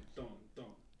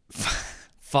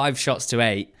 5 shots to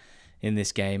 8 in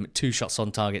this game, 2 shots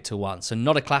on target to 1. So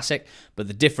not a classic, but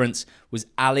the difference was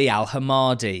Ali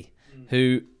Al-Hamadi,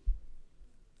 who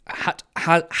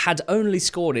had only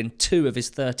scored in 2 of his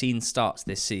 13 starts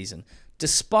this season,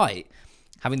 despite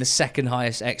having the second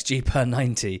highest XG per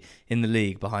 90 in the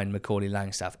league behind Macaulay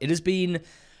Langstaff. It has been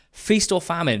feast or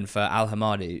famine for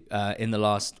Al-Hamadi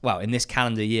in this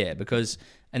calendar year, because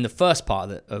in the first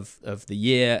part of the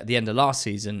year, at the end of last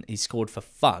season, he scored for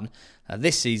fun.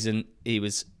 This season, he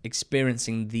was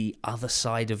experiencing the other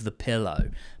side of the pillow.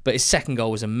 But his second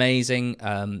goal was amazing,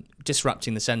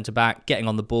 disrupting the centre-back, getting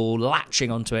on the ball,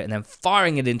 latching onto it, and then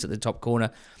firing it into the top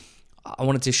corner. I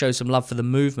wanted to show some love for the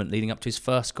movement leading up to his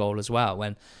first goal as well,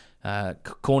 when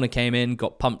corner came in,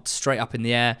 got pumped straight up in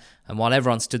the air, and while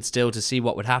everyone stood still to see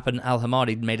what would happen,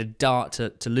 Al-Hamadi made a dart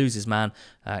to lose his man,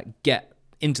 get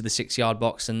into the 6-yard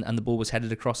box, and the ball was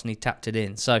headed across and he tapped it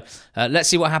in. So let's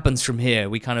see what happens from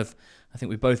here. I think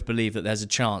we both believe that there's a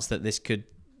chance that this could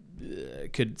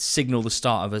signal the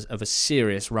start of a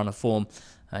serious run of form.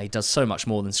 He does so much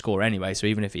more than score anyway, so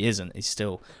even if he isn't, he's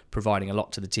still providing a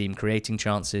lot to the team, creating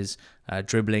chances,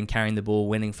 dribbling, carrying the ball,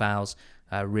 winning fouls.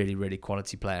 Really, really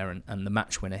quality player and the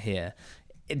match winner here.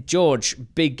 George,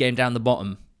 big game down the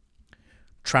bottom.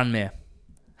 Tranmere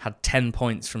had 10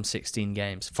 points from 16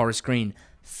 games. Forest Green,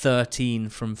 13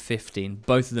 from 15.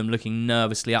 Both of them looking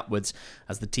nervously upwards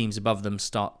as the teams above them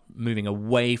start moving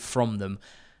away from them.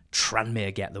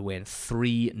 Tranmere get the win,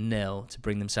 3-0 to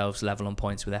bring themselves level on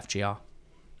points with FGR.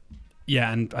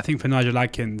 Yeah, and I think for Nigel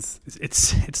Adkins,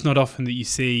 it's not often that you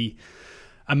see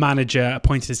a manager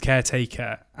appointed as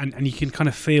caretaker, and you can kind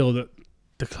of feel that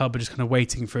the club are just kind of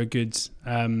waiting for a good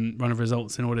run of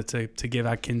results in order to give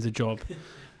Adkins a job.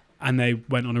 And they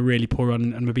went on a really poor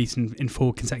run and were beaten in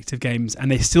 4 consecutive games,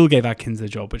 and they still gave Adkins a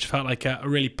job, which felt like a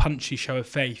really punchy show of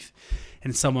faith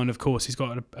in someone, of course, who's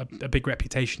got a big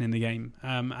reputation in the game.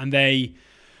 And they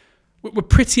were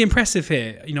pretty impressive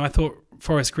here. You know, I thought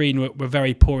Forest Green were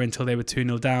very poor until they were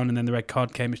 2-0 down, and then the red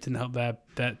card came, which didn't help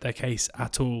their case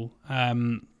at all.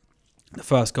 The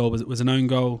first goal was an own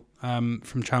goal from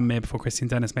Tranmere before Christian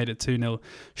Dennis made it 2-0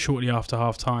 shortly after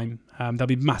half-time. There'll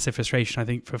be massive frustration, I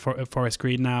think, for Forest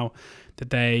Green now that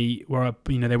they were up,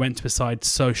 they went to a side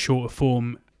so short of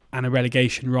form and a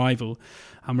relegation rival,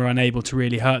 and were unable to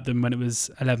really hurt them when it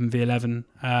was 11v11,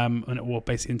 or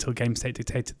basically until game state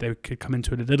dictated they could come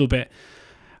into it a little bit.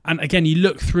 And again, you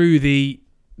look through the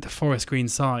Forest Green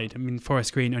side. I mean,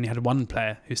 Forest Green only had one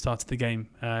player who started the game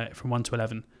from 1 to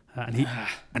 11.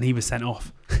 And he was sent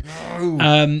off.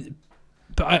 No.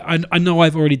 But I know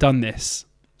I've already done this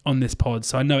on this pod,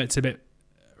 so I know it's a bit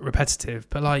repetitive.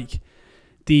 But like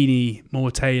Deeney, Moore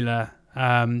Taylor,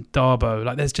 Darbo,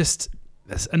 like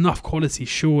there's enough quality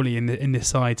surely in this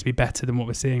side to be better than what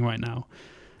we're seeing right now.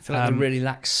 I feel like they really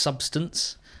lack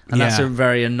substance, and that's a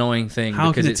very annoying thing.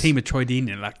 How can a team of Troy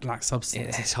Deeney lack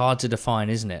substance? It's hard to define,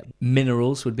 isn't it?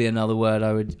 Minerals would be another word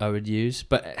I would use,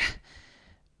 but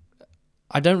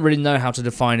I don't really know how to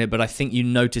define it, but I think you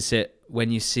notice it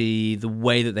when you see the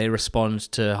way that they respond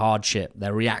to hardship,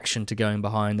 their reaction to going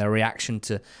behind, their reaction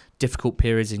to difficult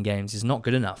periods in games is not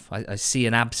good enough. I see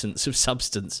an absence of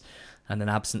substance and an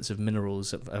absence of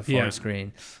minerals at Forest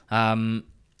Green.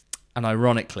 And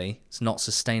ironically, it's not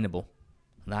sustainable.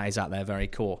 That is at their very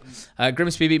core.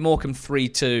 Grimsby beat Morecambe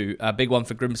 3-2. A big one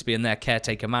for Grimsby and their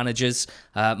caretaker managers.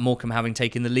 Morecambe having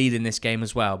taken the lead in this game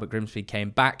as well, but Grimsby came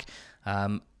back.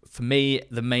 For me,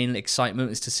 the main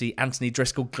excitement is to see Anthony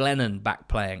Driscoll-Glennon back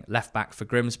playing left back for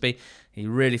Grimsby. He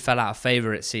really fell out of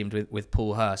favour, it seemed, with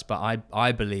Paul Hurst, but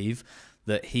I believe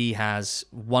that he has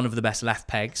one of the best left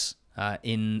pegs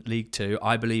in League Two.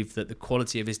 I believe that the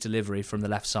quality of his delivery from the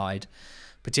left side,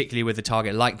 particularly with a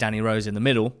target like Danny Rose in the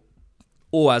middle,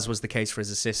 or as was the case for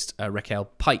his assist, Raquel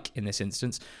Pike in this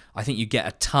instance, I think you get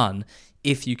a ton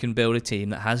if you can build a team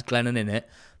that has Glennon in it,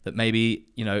 that maybe,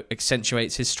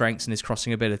 accentuates his strengths and his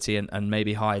crossing ability and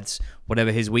maybe hides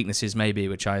whatever his weaknesses may be,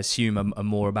 which I assume are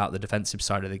more about the defensive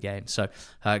side of the game. So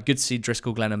good to see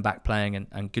Driscoll-Glennon back playing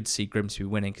and good to see Grimsby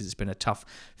winning, because it's been a tough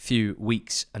few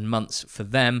weeks and months for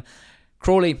them.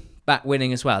 Crawley back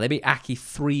winning as well. They beat Aki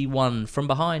 3-1 from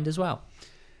behind as well.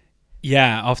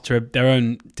 Yeah, after their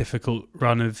own difficult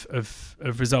run of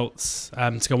results, to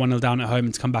go 1-0 down at home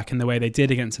and to come back in the way they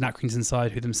did against an Accrington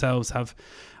side who themselves have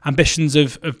ambitions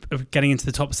of getting into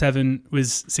the top 7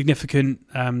 was significant.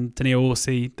 Daniel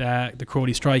Orsi, the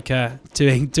Crawley striker,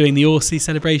 doing the Orsi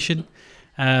celebration.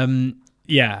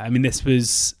 This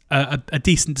was a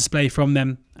decent display from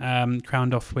them,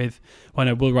 crowned off with,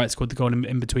 Will Wright scored the goal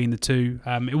in between the two.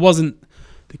 It wasn't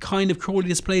the kind of Crawley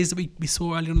displays that we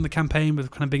saw early on in the campaign,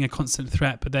 with kind of being a constant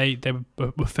threat, but they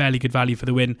were fairly good value for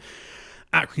the win.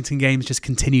 Accrington games just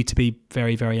continue to be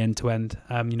very, very end-to-end.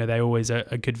 They always are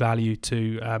a good value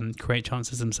to create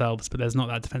chances themselves, but there's not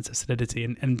that defensive solidity.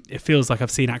 And it feels like I've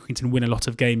seen Accrington win a lot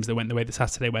of games that went the way that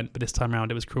Saturday went, but this time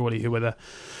around it was Crawley who were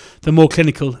the more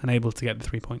clinical and able to get the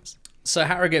 3 points. So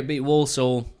Harrogate beat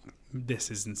Walsall.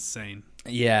 This is insane.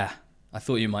 Yeah, I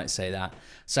thought you might say that.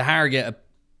 So Harrogate are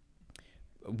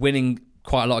winning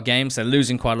quite a lot of games. They're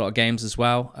losing quite a lot of games as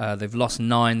well. They've lost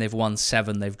 9, they've won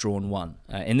 7, they've drawn 1.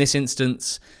 In this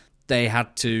instance, they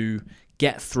had to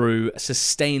get through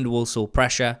sustained Walsall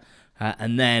pressure,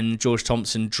 and then George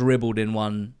Thompson dribbled in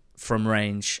one from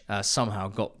range, somehow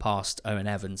got past Owen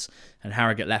Evans, and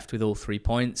Harrogate left with all 3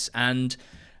 points. And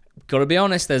got to be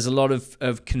honest, there's a lot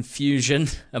of confusion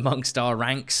amongst our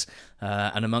ranks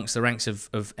and amongst the ranks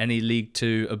of any League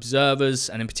Two observers,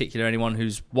 and in particular anyone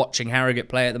who's watching Harrogate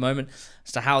play at the moment,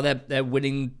 as to how they're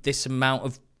winning this amount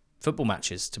of football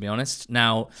matches, to be honest.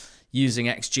 Now, using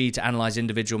XG to analyse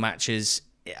individual matches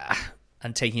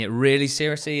and taking it really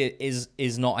seriously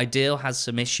is not ideal, has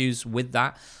some issues with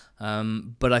that.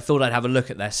 But I thought I'd have a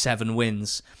look at their 7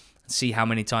 wins, see how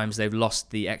many times they've lost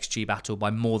the XG battle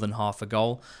by more than half a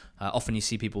goal. Often you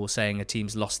see people saying a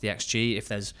team's lost the XG. If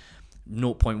there's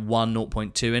 0.1,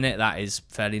 0.2 in it, that is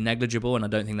fairly negligible, and I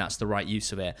don't think that's the right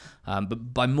use of it.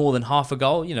 But by more than half a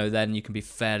goal, then you can be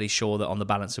fairly sure that on the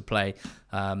balance of play,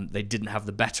 they didn't have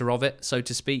the better of it, so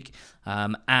to speak.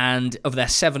 And of their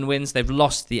 7 wins, they've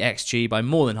lost the XG by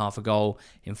more than half a goal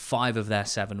in 5 of their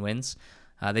 7 wins.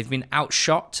 They've been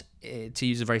outshot, to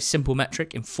use a very simple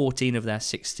metric, in 14 of their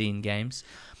 16 games.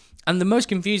 And the most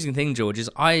confusing thing, George, is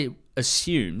I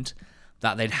assumed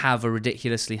that they'd have a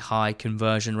ridiculously high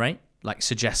conversion rate, like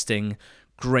suggesting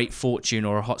great fortune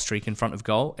or a hot streak in front of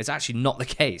goal. It's actually not the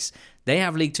case. They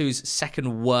have League Two's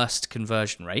second worst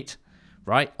conversion rate,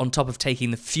 right? On top of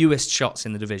taking the fewest shots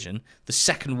in the division, the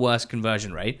second worst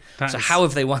conversion rate. So how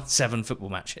have they won 7 football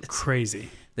matches? Crazy.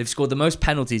 They've scored the most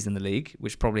penalties in the league,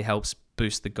 which probably helps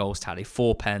boost the goals tally.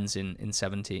 4 pens in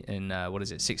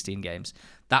 16 games.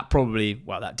 That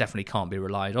definitely can't be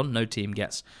relied on. No team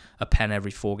gets a pen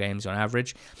every 4 games on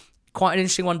average. Quite an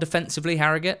interesting one defensively,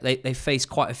 Harrogate. They face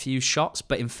quite a few shots,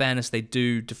 but in fairness, they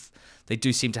do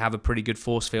seem to have a pretty good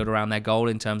force field around their goal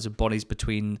in terms of bodies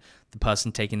between the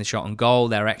person taking the shot and goal.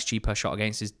 Their XG per shot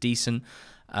against is decent.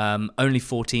 Only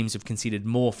 4 teams have conceded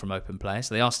more from open play,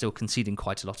 so they are still conceding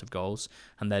quite a lot of goals,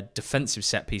 and their defensive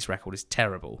set-piece record is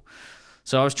terrible.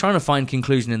 So I was trying to find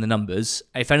conclusion in the numbers.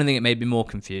 If anything, it made me more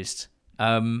confused.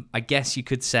 I guess you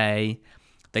could say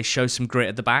they show some grit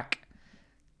at the back.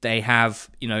 They have,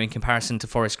 in comparison to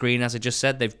Forest Green, as I just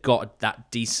said, they've got that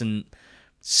decent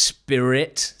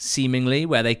spirit, seemingly,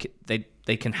 where they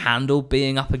can handle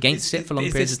being up against it for long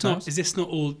periods of time. Is this not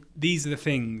all? These are the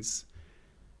things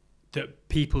that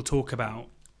people talk about.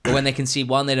 But when they concede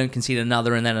one, they don't concede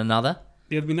another and then another.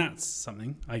 Yeah, I mean, that's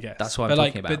something, I guess. That's what I'm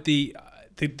talking about. But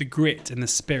the grit and the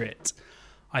spirit,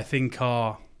 I think,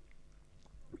 are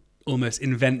almost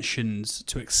inventions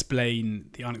to explain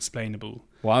the unexplainable.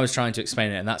 Well, I was trying to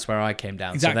explain it, and that's where I came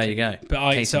down. Exactly. So there you go. But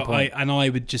I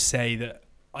would just say that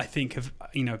I think of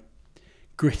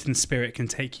grit and spirit can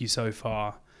take you so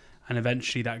far, and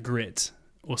eventually that grit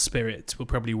or spirit will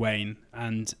probably wane.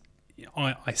 And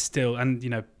I still, I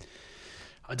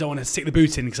don't want to stick the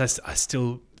boot in because I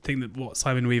still think that what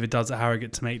Simon Weaver does at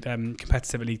Harrogate to make them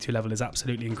competitive at League 2 level is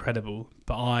absolutely incredible.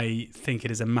 But I think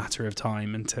it is a matter of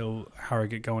time until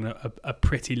Harrogate go on a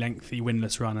pretty lengthy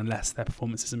winless run unless their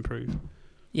performances improve.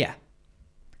 Yeah.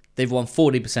 They've won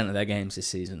 40% of their games this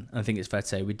season. I think it's fair to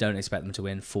say we don't expect them to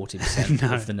win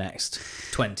 40% of the next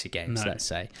 20 games, let's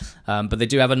say. But they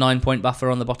do have a 9-point buffer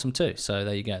on the bottom too. So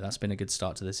there you go. That's been a good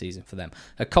start to the season for them.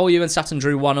 Collieu and Sutton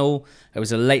drew 1-1. It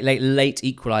was a late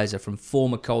equaliser from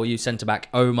former Collieu centre-back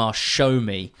Omar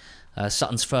Shomi.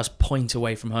 Sutton's first point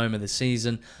away from home of the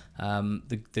season.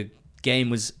 The game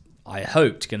was, I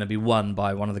hoped, going to be won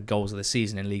by one of the goals of the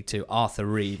season in League 2, Arthur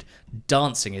Reed,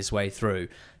 dancing his way through.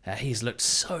 He's looked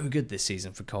so good this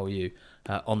season for Collieu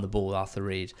on the ball, Arthur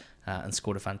Reed, and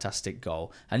scored a fantastic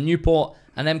goal. And Newport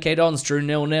and MK Dons drew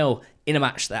 0-0 in a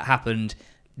match that happened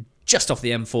just off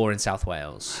the M4 in South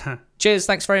Wales. Cheers,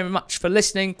 thanks very much for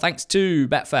listening. Thanks to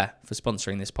Betfair for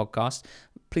sponsoring this podcast.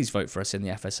 Please vote for us in the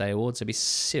FSA Awards. It'd be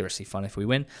seriously fun if we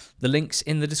win. The link's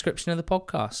in the description of the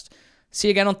podcast. See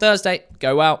you again on Thursday.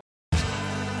 Go well.